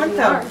they want,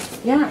 though.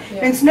 Yeah.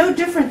 And it's no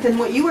different than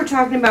what you were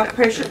talking about,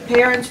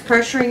 parents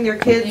pressuring their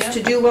kids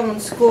to do well in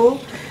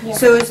school. Yeah.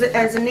 So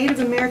as a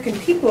Native American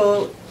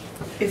people,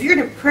 if you're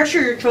going to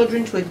pressure your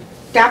children to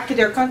adapt to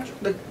their country,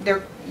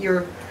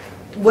 you're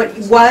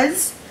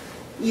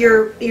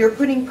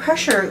putting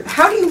pressure.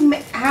 How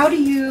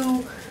do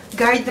you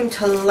guide them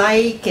to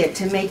like it,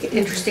 to make it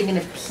interesting and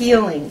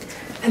appealing?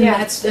 And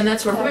that's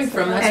where I'm coming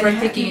from. That's where I'm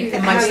thinking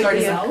it might start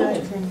out.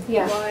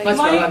 Yeah. That's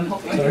what I'm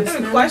hoping. I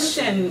have a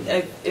question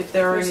if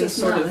there are any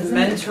sort of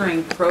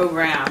mentoring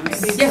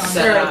programs. Yes,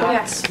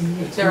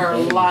 there are a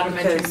lot of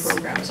mentoring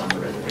programs on the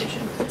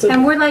reservation.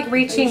 And we're like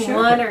reaching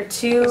one or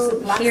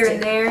two here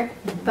and there,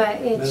 but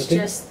it's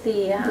just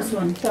the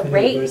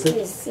rate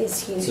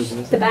is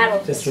huge. The battle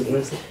is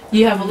huge.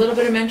 You have a little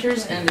bit of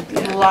mentors and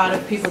a lot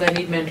of people that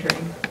need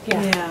mentoring.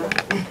 Yeah.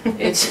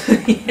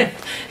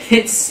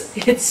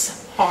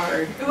 It's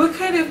hard. What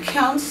kind of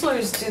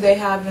counselors do they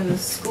have in the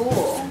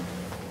school?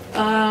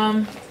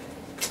 And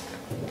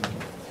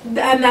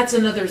that's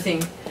another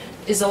thing,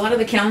 is a lot of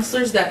the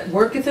counselors that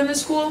work within the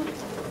school,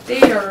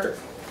 they are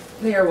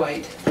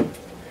white,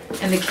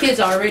 and the kids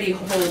already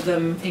hold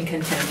them in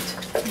contempt.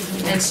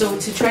 And so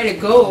to try to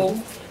go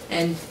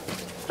and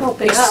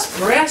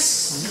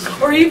express,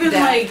 or even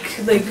like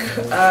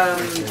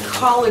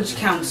college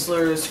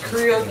counselors,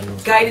 career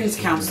guidance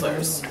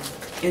counselors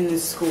in the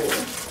school.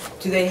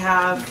 Do they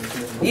have,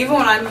 even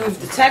when I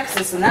moved to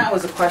Texas, and that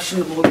was a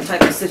questionable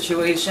type of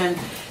situation,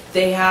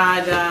 they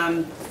had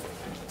a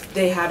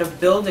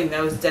building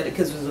that was dedicated,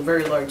 because it was a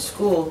very large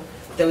school,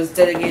 that was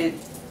dedicated,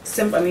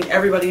 I mean,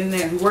 everybody in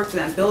there who worked in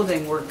that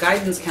building were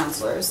guidance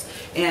counselors,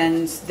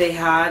 and they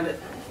had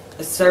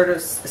a sort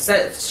of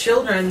set of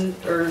children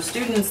or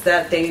students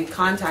that they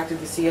contacted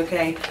to see,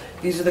 okay,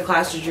 these are the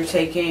classes you're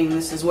taking,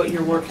 this is what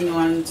you're working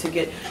on to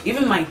get.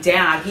 Even my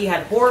dad, he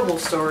had horrible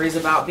stories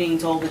about being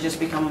told to just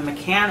become a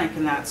mechanic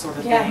and that sort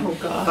of thing. Oh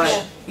gosh.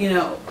 But, you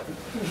know,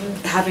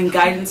 having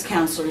guidance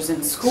counselors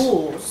in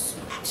schools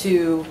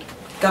to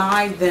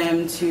guide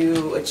them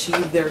to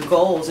achieve their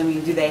goals, I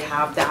mean, do they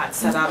have that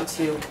set up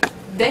to,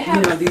 they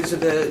have, you know, these are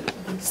the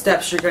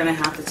steps you're going to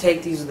have to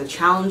take, these are the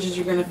challenges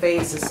you're going to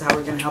face, this is how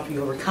we're going to help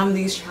you overcome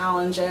these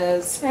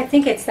challenges? I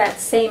think it's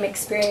that same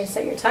experience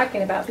that you're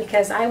talking about,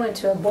 because I went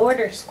to a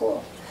border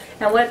school.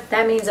 And what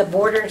that means, a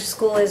border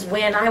school, is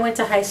when I went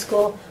to high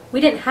school, we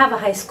didn't have a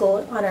high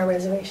school on our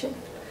reservation.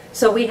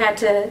 So we had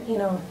to, you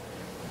know,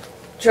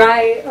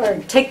 drive or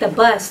take the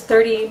bus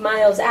 30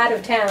 miles out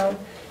of town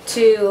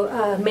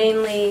to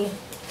mainly,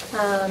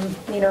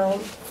 you know,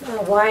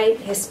 a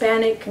white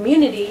Hispanic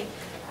community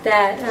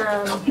that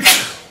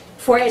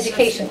for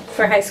education,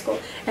 for high school.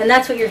 And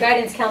that's what your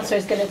guidance counselor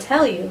is going to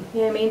tell you,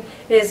 you know what I mean,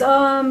 is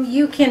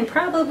you can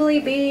probably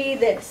be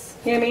this,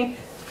 you know what I mean?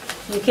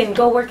 You can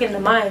go work in the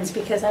mines,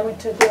 because I went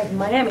to a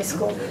Miami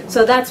school.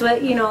 So that's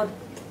what, you know,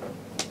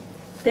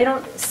 they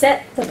don't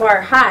set the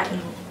bar high. Do you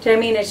know what I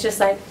mean? It's just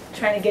like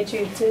trying to get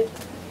you to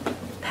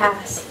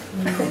pass. Do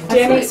you know what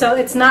I mean? So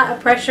it's not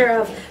a pressure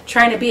of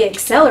trying to be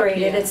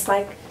accelerated, it's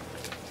like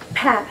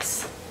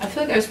pass. I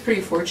feel like I was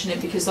pretty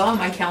fortunate, because all of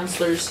my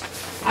counselors,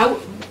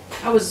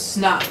 there was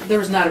not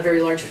a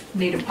very large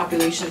Native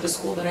population at the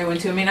school that I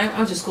went to. I mean, I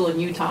went to school in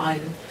Utah,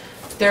 and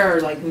there are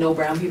like no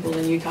brown people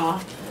in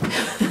Utah.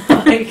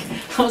 Like,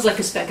 I was like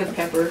a speck of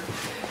pepper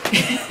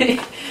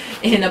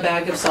in a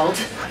bag of salt.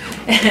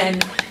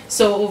 And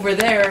so over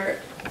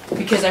there,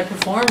 because I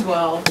performed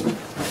well,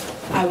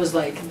 I was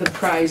like the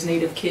prize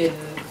Native kid,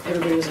 and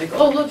everybody was like,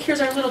 oh look,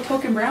 here's our little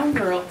token brown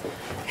girl.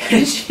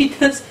 And she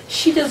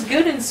does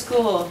good in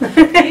school.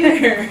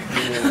 Here.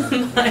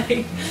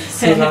 Like,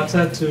 so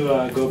Lata,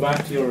 to go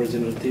back to your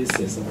original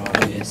thesis about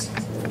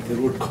the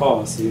root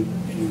cause you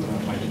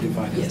have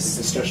identified as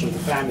the destruction of the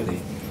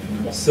family.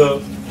 Yes.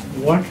 So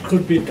what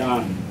could be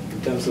done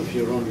in terms of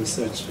your own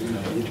research,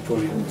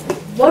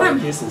 What I'm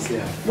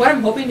yeah. What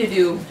I'm hoping to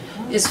do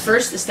is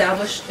first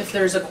establish if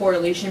there's a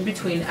correlation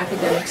between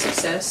academic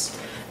success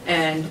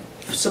and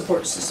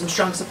support systems,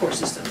 strong support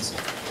systems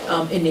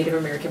in Native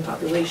American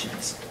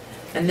populations.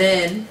 And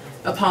then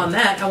upon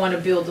that, I want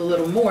to build a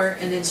little more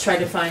and then try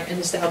to find and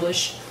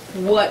establish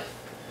what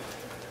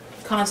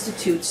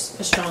constitutes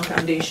a strong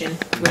foundation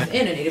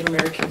within a Native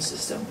American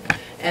system.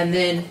 And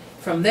then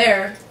from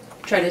there,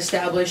 try to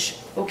establish,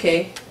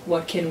 okay,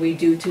 what can we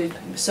do to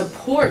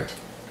support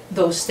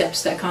those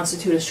steps that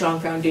constitute a strong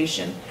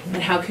foundation,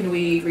 and how can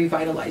we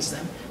revitalize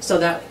them so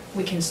that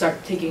we can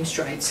start taking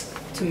strides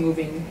to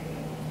moving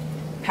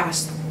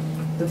past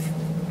the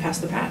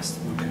past.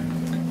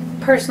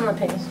 Personal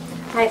opinion.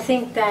 I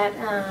think that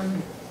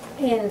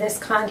in this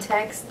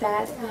context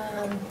that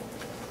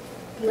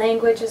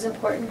language is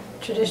important,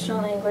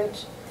 traditional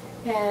language,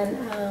 and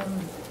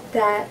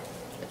that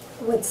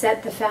would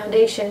set the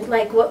foundation,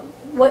 like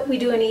what we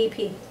do in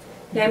EEP.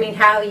 I mean,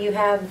 how you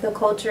have the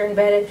culture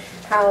embedded,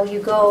 how you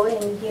go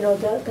and,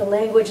 the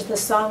language, the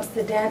songs,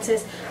 the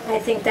dances. I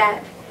think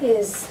that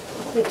is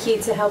the key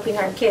to helping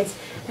our kids.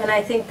 And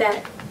I think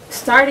that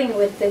starting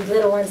with the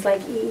little ones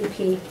like EEP,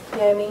 you know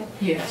what I mean?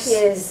 Yes.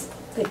 Is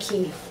the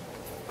key.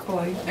 Oh,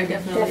 I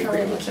definitely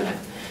agree with that.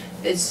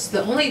 It's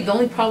the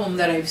only problem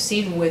that I've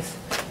seen with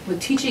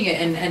teaching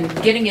it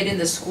and getting it in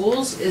the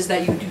schools is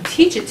that you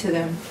teach it to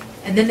them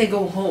and then they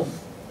go home.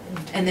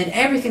 And then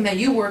everything that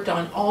you worked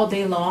on all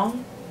day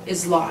long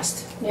is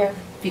lost. Yeah.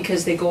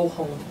 Because they go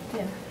home.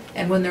 Yeah.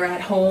 And when they're at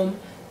home,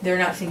 they're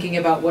not thinking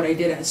about what I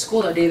did at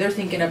school that day. They're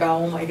thinking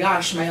about, oh my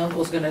gosh, my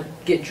uncle's going to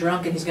get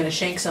drunk and he's going to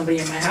shank somebody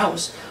in my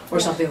house, or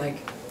something like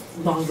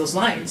along those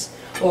lines.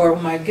 Or, oh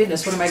my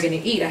goodness, what am I going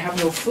to eat? I have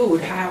no food.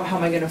 How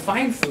am I going to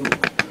find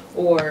food?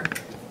 Or,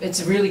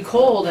 it's really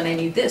cold and I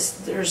need this.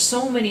 There's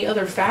so many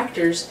other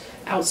factors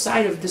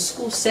outside of the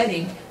school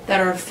setting that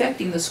are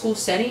affecting the school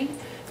setting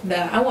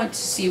that I want to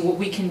see what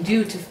we can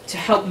do to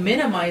help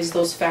minimize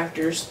those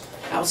factors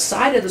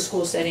outside of the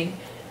school setting,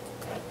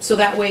 so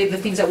that way the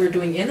things that we're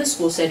doing in the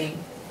school setting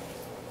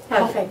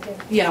are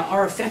effective. Yeah,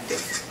 are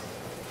effective.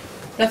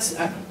 That's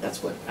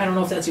what, I don't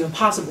know if that's even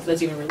possible, if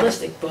that's even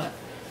realistic, but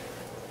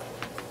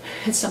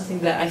it's something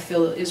that I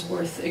feel is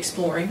worth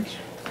exploring.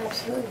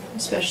 Absolutely.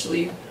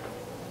 Especially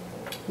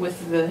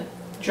with the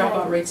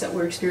dropout rates that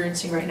we're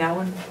experiencing right now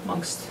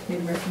amongst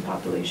Native American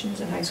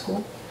populations in high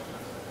school.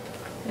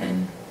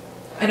 And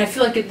I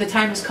feel like the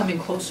time is coming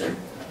closer.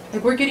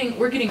 Like we're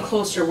getting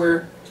closer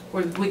where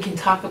we can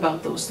talk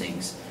about those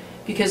things.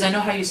 Because I know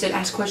how you said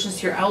ask questions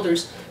to your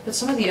elders, but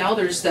some of the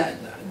elders that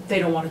they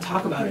don't want to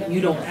talk about it, you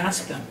don't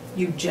ask them.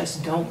 You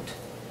just don't.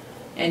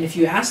 And if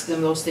you ask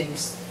them those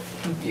things,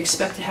 you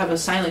expect to have a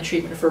silent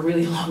treatment for a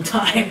really long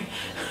time.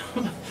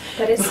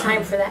 But it's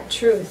time for that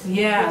truth.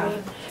 Yeah. I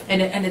mean,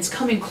 and it's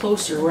coming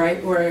closer,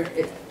 right? Where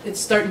it's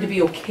starting to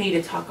be okay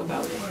to talk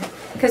about it.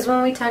 Because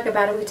when we talk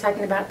about it, we're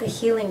talking about the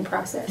healing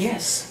process.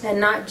 Yes. And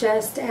not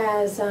just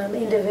as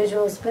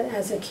individuals, but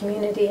as a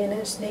community and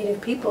as Native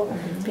people.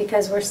 Mm-hmm.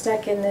 Because we're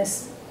stuck in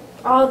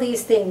all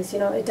these things.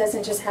 It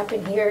doesn't just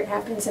happen here, it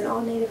happens in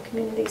all Native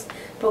communities.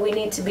 But we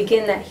need to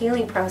begin that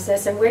healing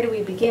process. And where do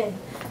we begin?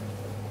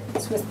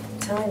 It's with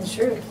telling the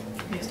truth.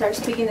 Yeah. Start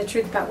speaking the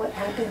truth about what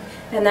happened.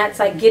 And that's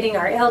like getting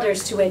our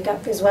elders to wake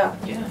up as well.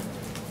 Yeah.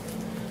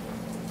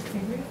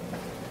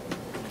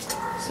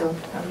 So,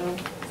 I don't know,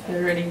 are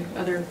there any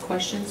other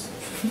questions?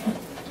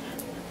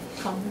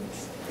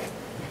 Comments?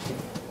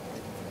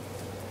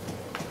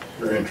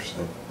 Very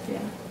interesting. Yeah.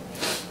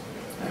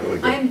 Really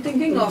good. I'm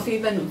thinking of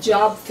even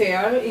job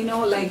fair,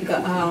 like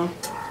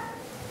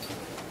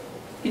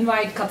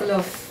invite a couple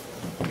of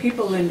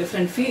people in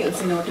different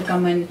fields, to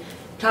come and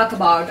talk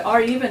about,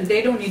 or even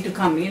they don't need to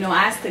come,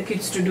 ask the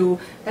kids to do,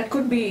 that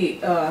could be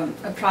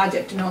a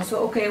project, so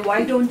okay,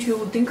 why don't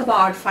you think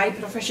about 5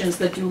 professions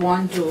that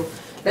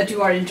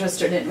you are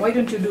interested in? Why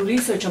don't you do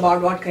research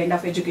about what kind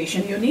of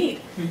education you need?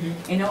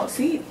 Mm-hmm.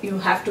 See, you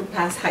have to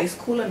pass high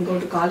school and go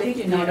to college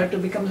in order to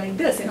become like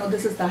this.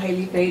 This is the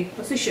highly paid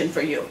position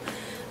for you.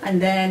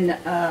 And then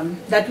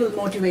that will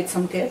motivate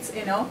some kids,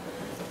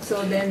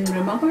 So then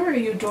remember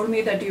you told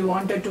me that you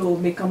wanted to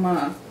become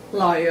a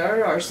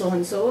lawyer or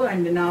so-and-so,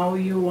 and now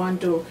you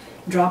want to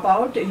drop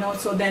out,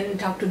 so then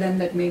talk to them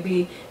that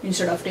maybe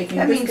instead of taking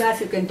this class,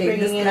 you can take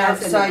this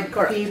class. Outside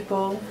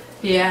people.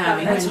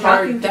 Yeah, that's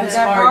hard. That's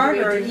hard.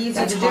 Or easy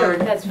that's to hard.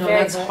 do?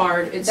 That's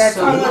hard. It's that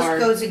so almost hard.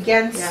 goes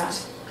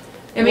against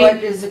I mean,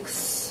 what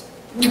is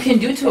you can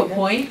do to a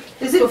point.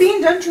 Is it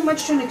being done too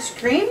much to an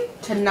extreme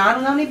to not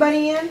allow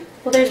anybody in?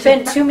 Well, there's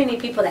been too many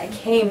people that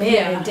came in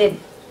and did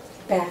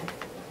bad.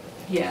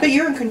 Yeah. But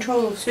you're in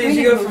control of So screening.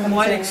 you go from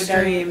one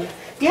extreme.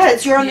 Yeah,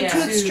 you're on the two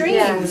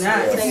extremes.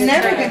 Yeah. It's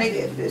never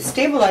going to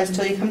stabilize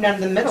until you come down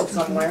to the middle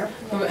somewhere.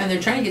 And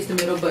they're trying to get to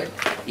the middle, but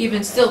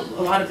even still,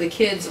 a lot of the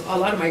kids, a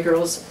lot of my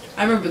girls,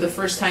 I remember the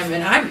first time,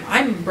 and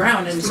I'm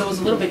brown, and so it was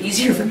a little bit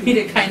easier for me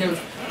to kind of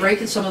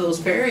break some of those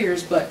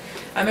barriers, but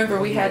I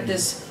remember we had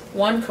this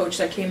one coach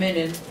that came in,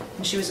 and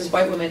she was this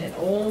white woman, and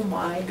oh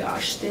my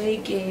gosh, they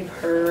gave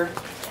her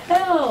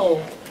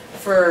hell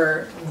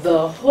for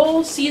the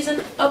whole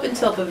season up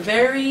until the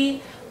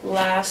very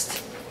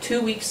last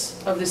 2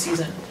 weeks of the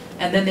season.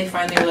 And then they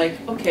finally are like,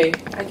 okay,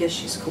 I guess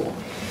she's cool.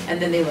 And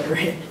then they let her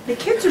in. The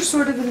kids are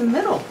sort of in the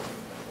middle.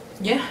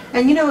 Yeah.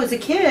 And you know, as a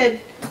kid,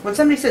 when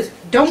somebody says,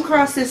 don't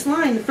cross this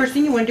line, the first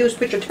thing you want to do is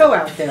put your toe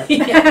out there.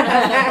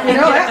 Yeah. You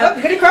know,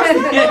 I'm going to cross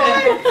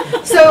that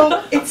line.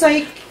 So it's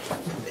like,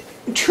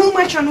 too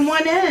much on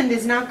one end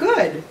is not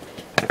good.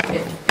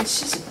 It's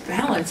just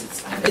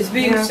balance. It's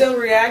being so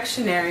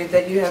reactionary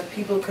that you have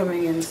people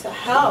coming in to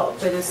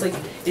help. And it's like,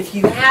 if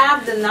you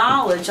have the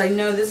knowledge, I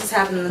know this has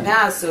happened in the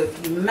past, so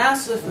if you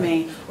mess with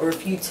me or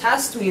if you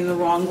test me in the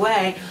wrong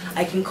way,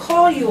 I can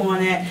call you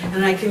on it,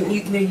 and I can,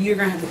 you know, you're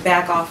going to have to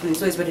back off in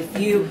these ways. But if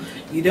you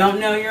don't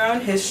know your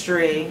own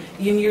history,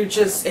 you're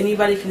just,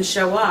 anybody can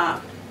show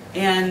up,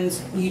 and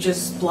you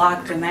just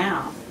block them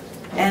out.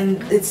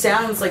 And it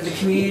sounds like the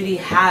community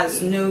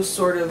has no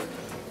sort of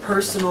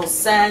personal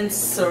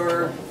sense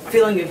or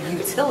feeling of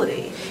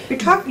utility.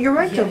 You're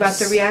right though about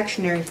the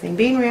reactionary thing.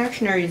 Being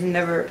reactionary is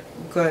never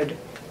good.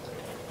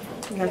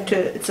 You have to.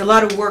 It's a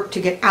lot of work to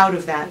get out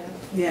of that.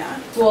 Yeah.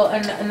 Well,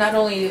 and not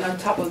only on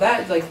top of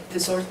that, like the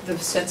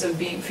sense of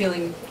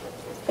feeling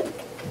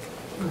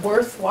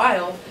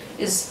worthwhile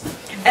is.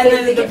 And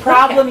then the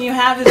problem you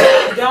have is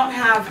that you don't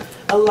have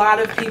a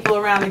lot of people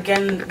around.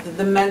 Again,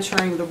 the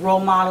mentoring, the role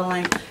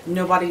modeling,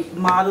 nobody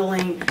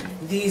modeling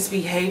these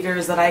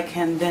behaviors that I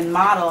can then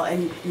model,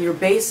 and your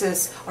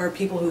basis are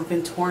people who've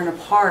been torn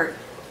apart.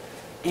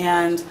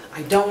 And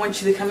I don't want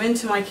you to come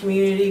into my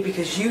community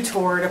because you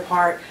tore it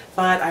apart,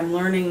 but I'm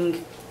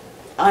learning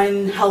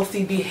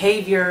unhealthy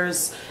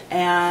behaviors,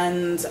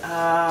 and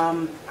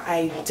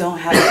I don't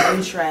have an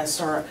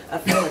interest, or I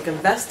feel like a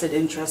vested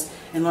interest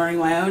in learning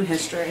my own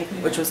history,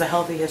 which was a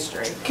healthy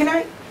history. Can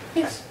I?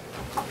 Yes.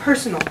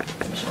 Personal.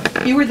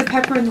 You were the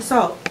pepper and the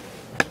salt.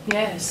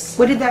 Yes.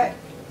 What did that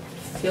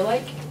feel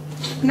like?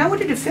 Not what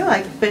did it feel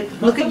like, but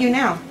look at you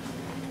now.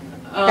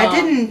 That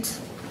didn't.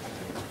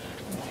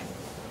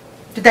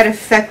 Did that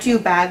affect you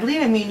badly?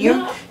 I mean,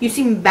 you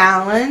seem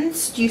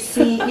balanced. You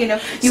see, you know,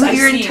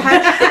 you're in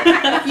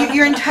touch.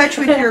 You're in touch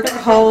with your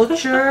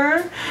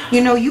culture.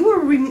 You know,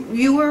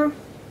 you were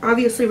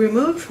obviously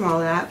removed from all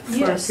that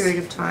for a period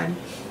of time.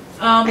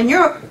 And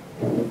you're.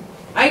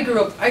 I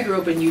grew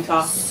up in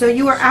Utah. So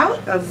you were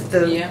out of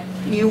the. Yeah.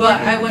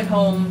 But I went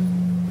home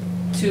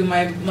to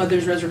my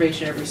mother's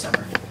reservation every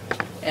summer,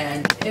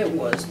 and it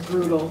was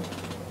brutal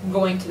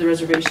going to the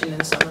reservation in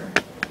the summer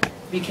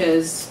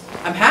because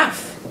I'm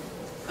half.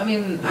 I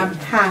mean,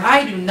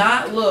 I do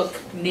not look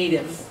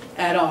native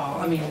at all.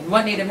 I mean,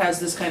 what native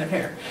has this kind of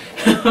hair?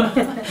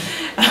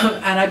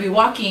 And I'd be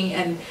walking,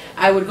 and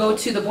I would go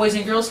to the Boys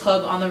and Girls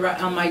Club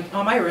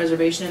on my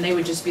reservation, and they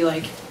would just be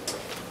like,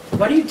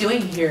 "What are you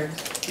doing here?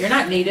 You're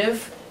not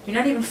native. You're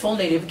not even full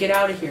native. Get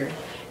out of here."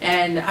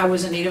 And I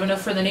wasn't native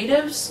enough for the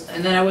natives,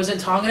 and then I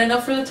wasn't Tongan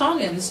enough for the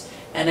Tongans,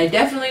 and I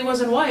definitely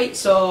wasn't white,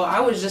 so I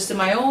was just in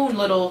my own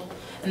little,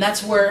 and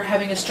that's where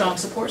having a strong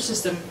support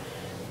system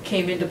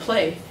came into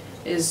play.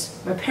 Is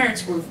my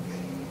parents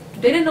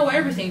they didn't know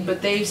everything,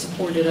 but they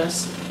supported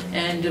us,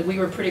 and we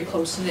were pretty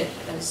close-knit,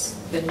 as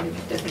the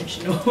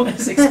definition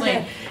was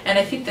explained. And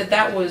I think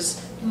that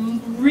was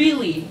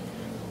really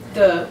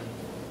the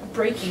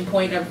breaking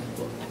point of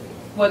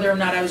whether or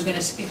not I was going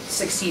to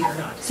succeed or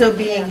not. So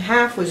being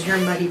half was your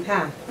muddy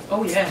path?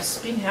 Oh yes,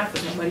 being half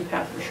was my muddy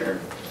path for sure.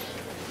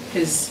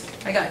 Because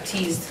I got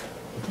teased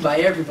by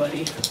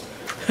everybody.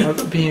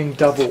 Being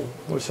double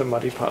was a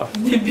muddy path.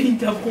 Being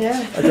double.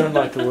 Yeah. I don't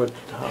like the word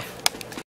half.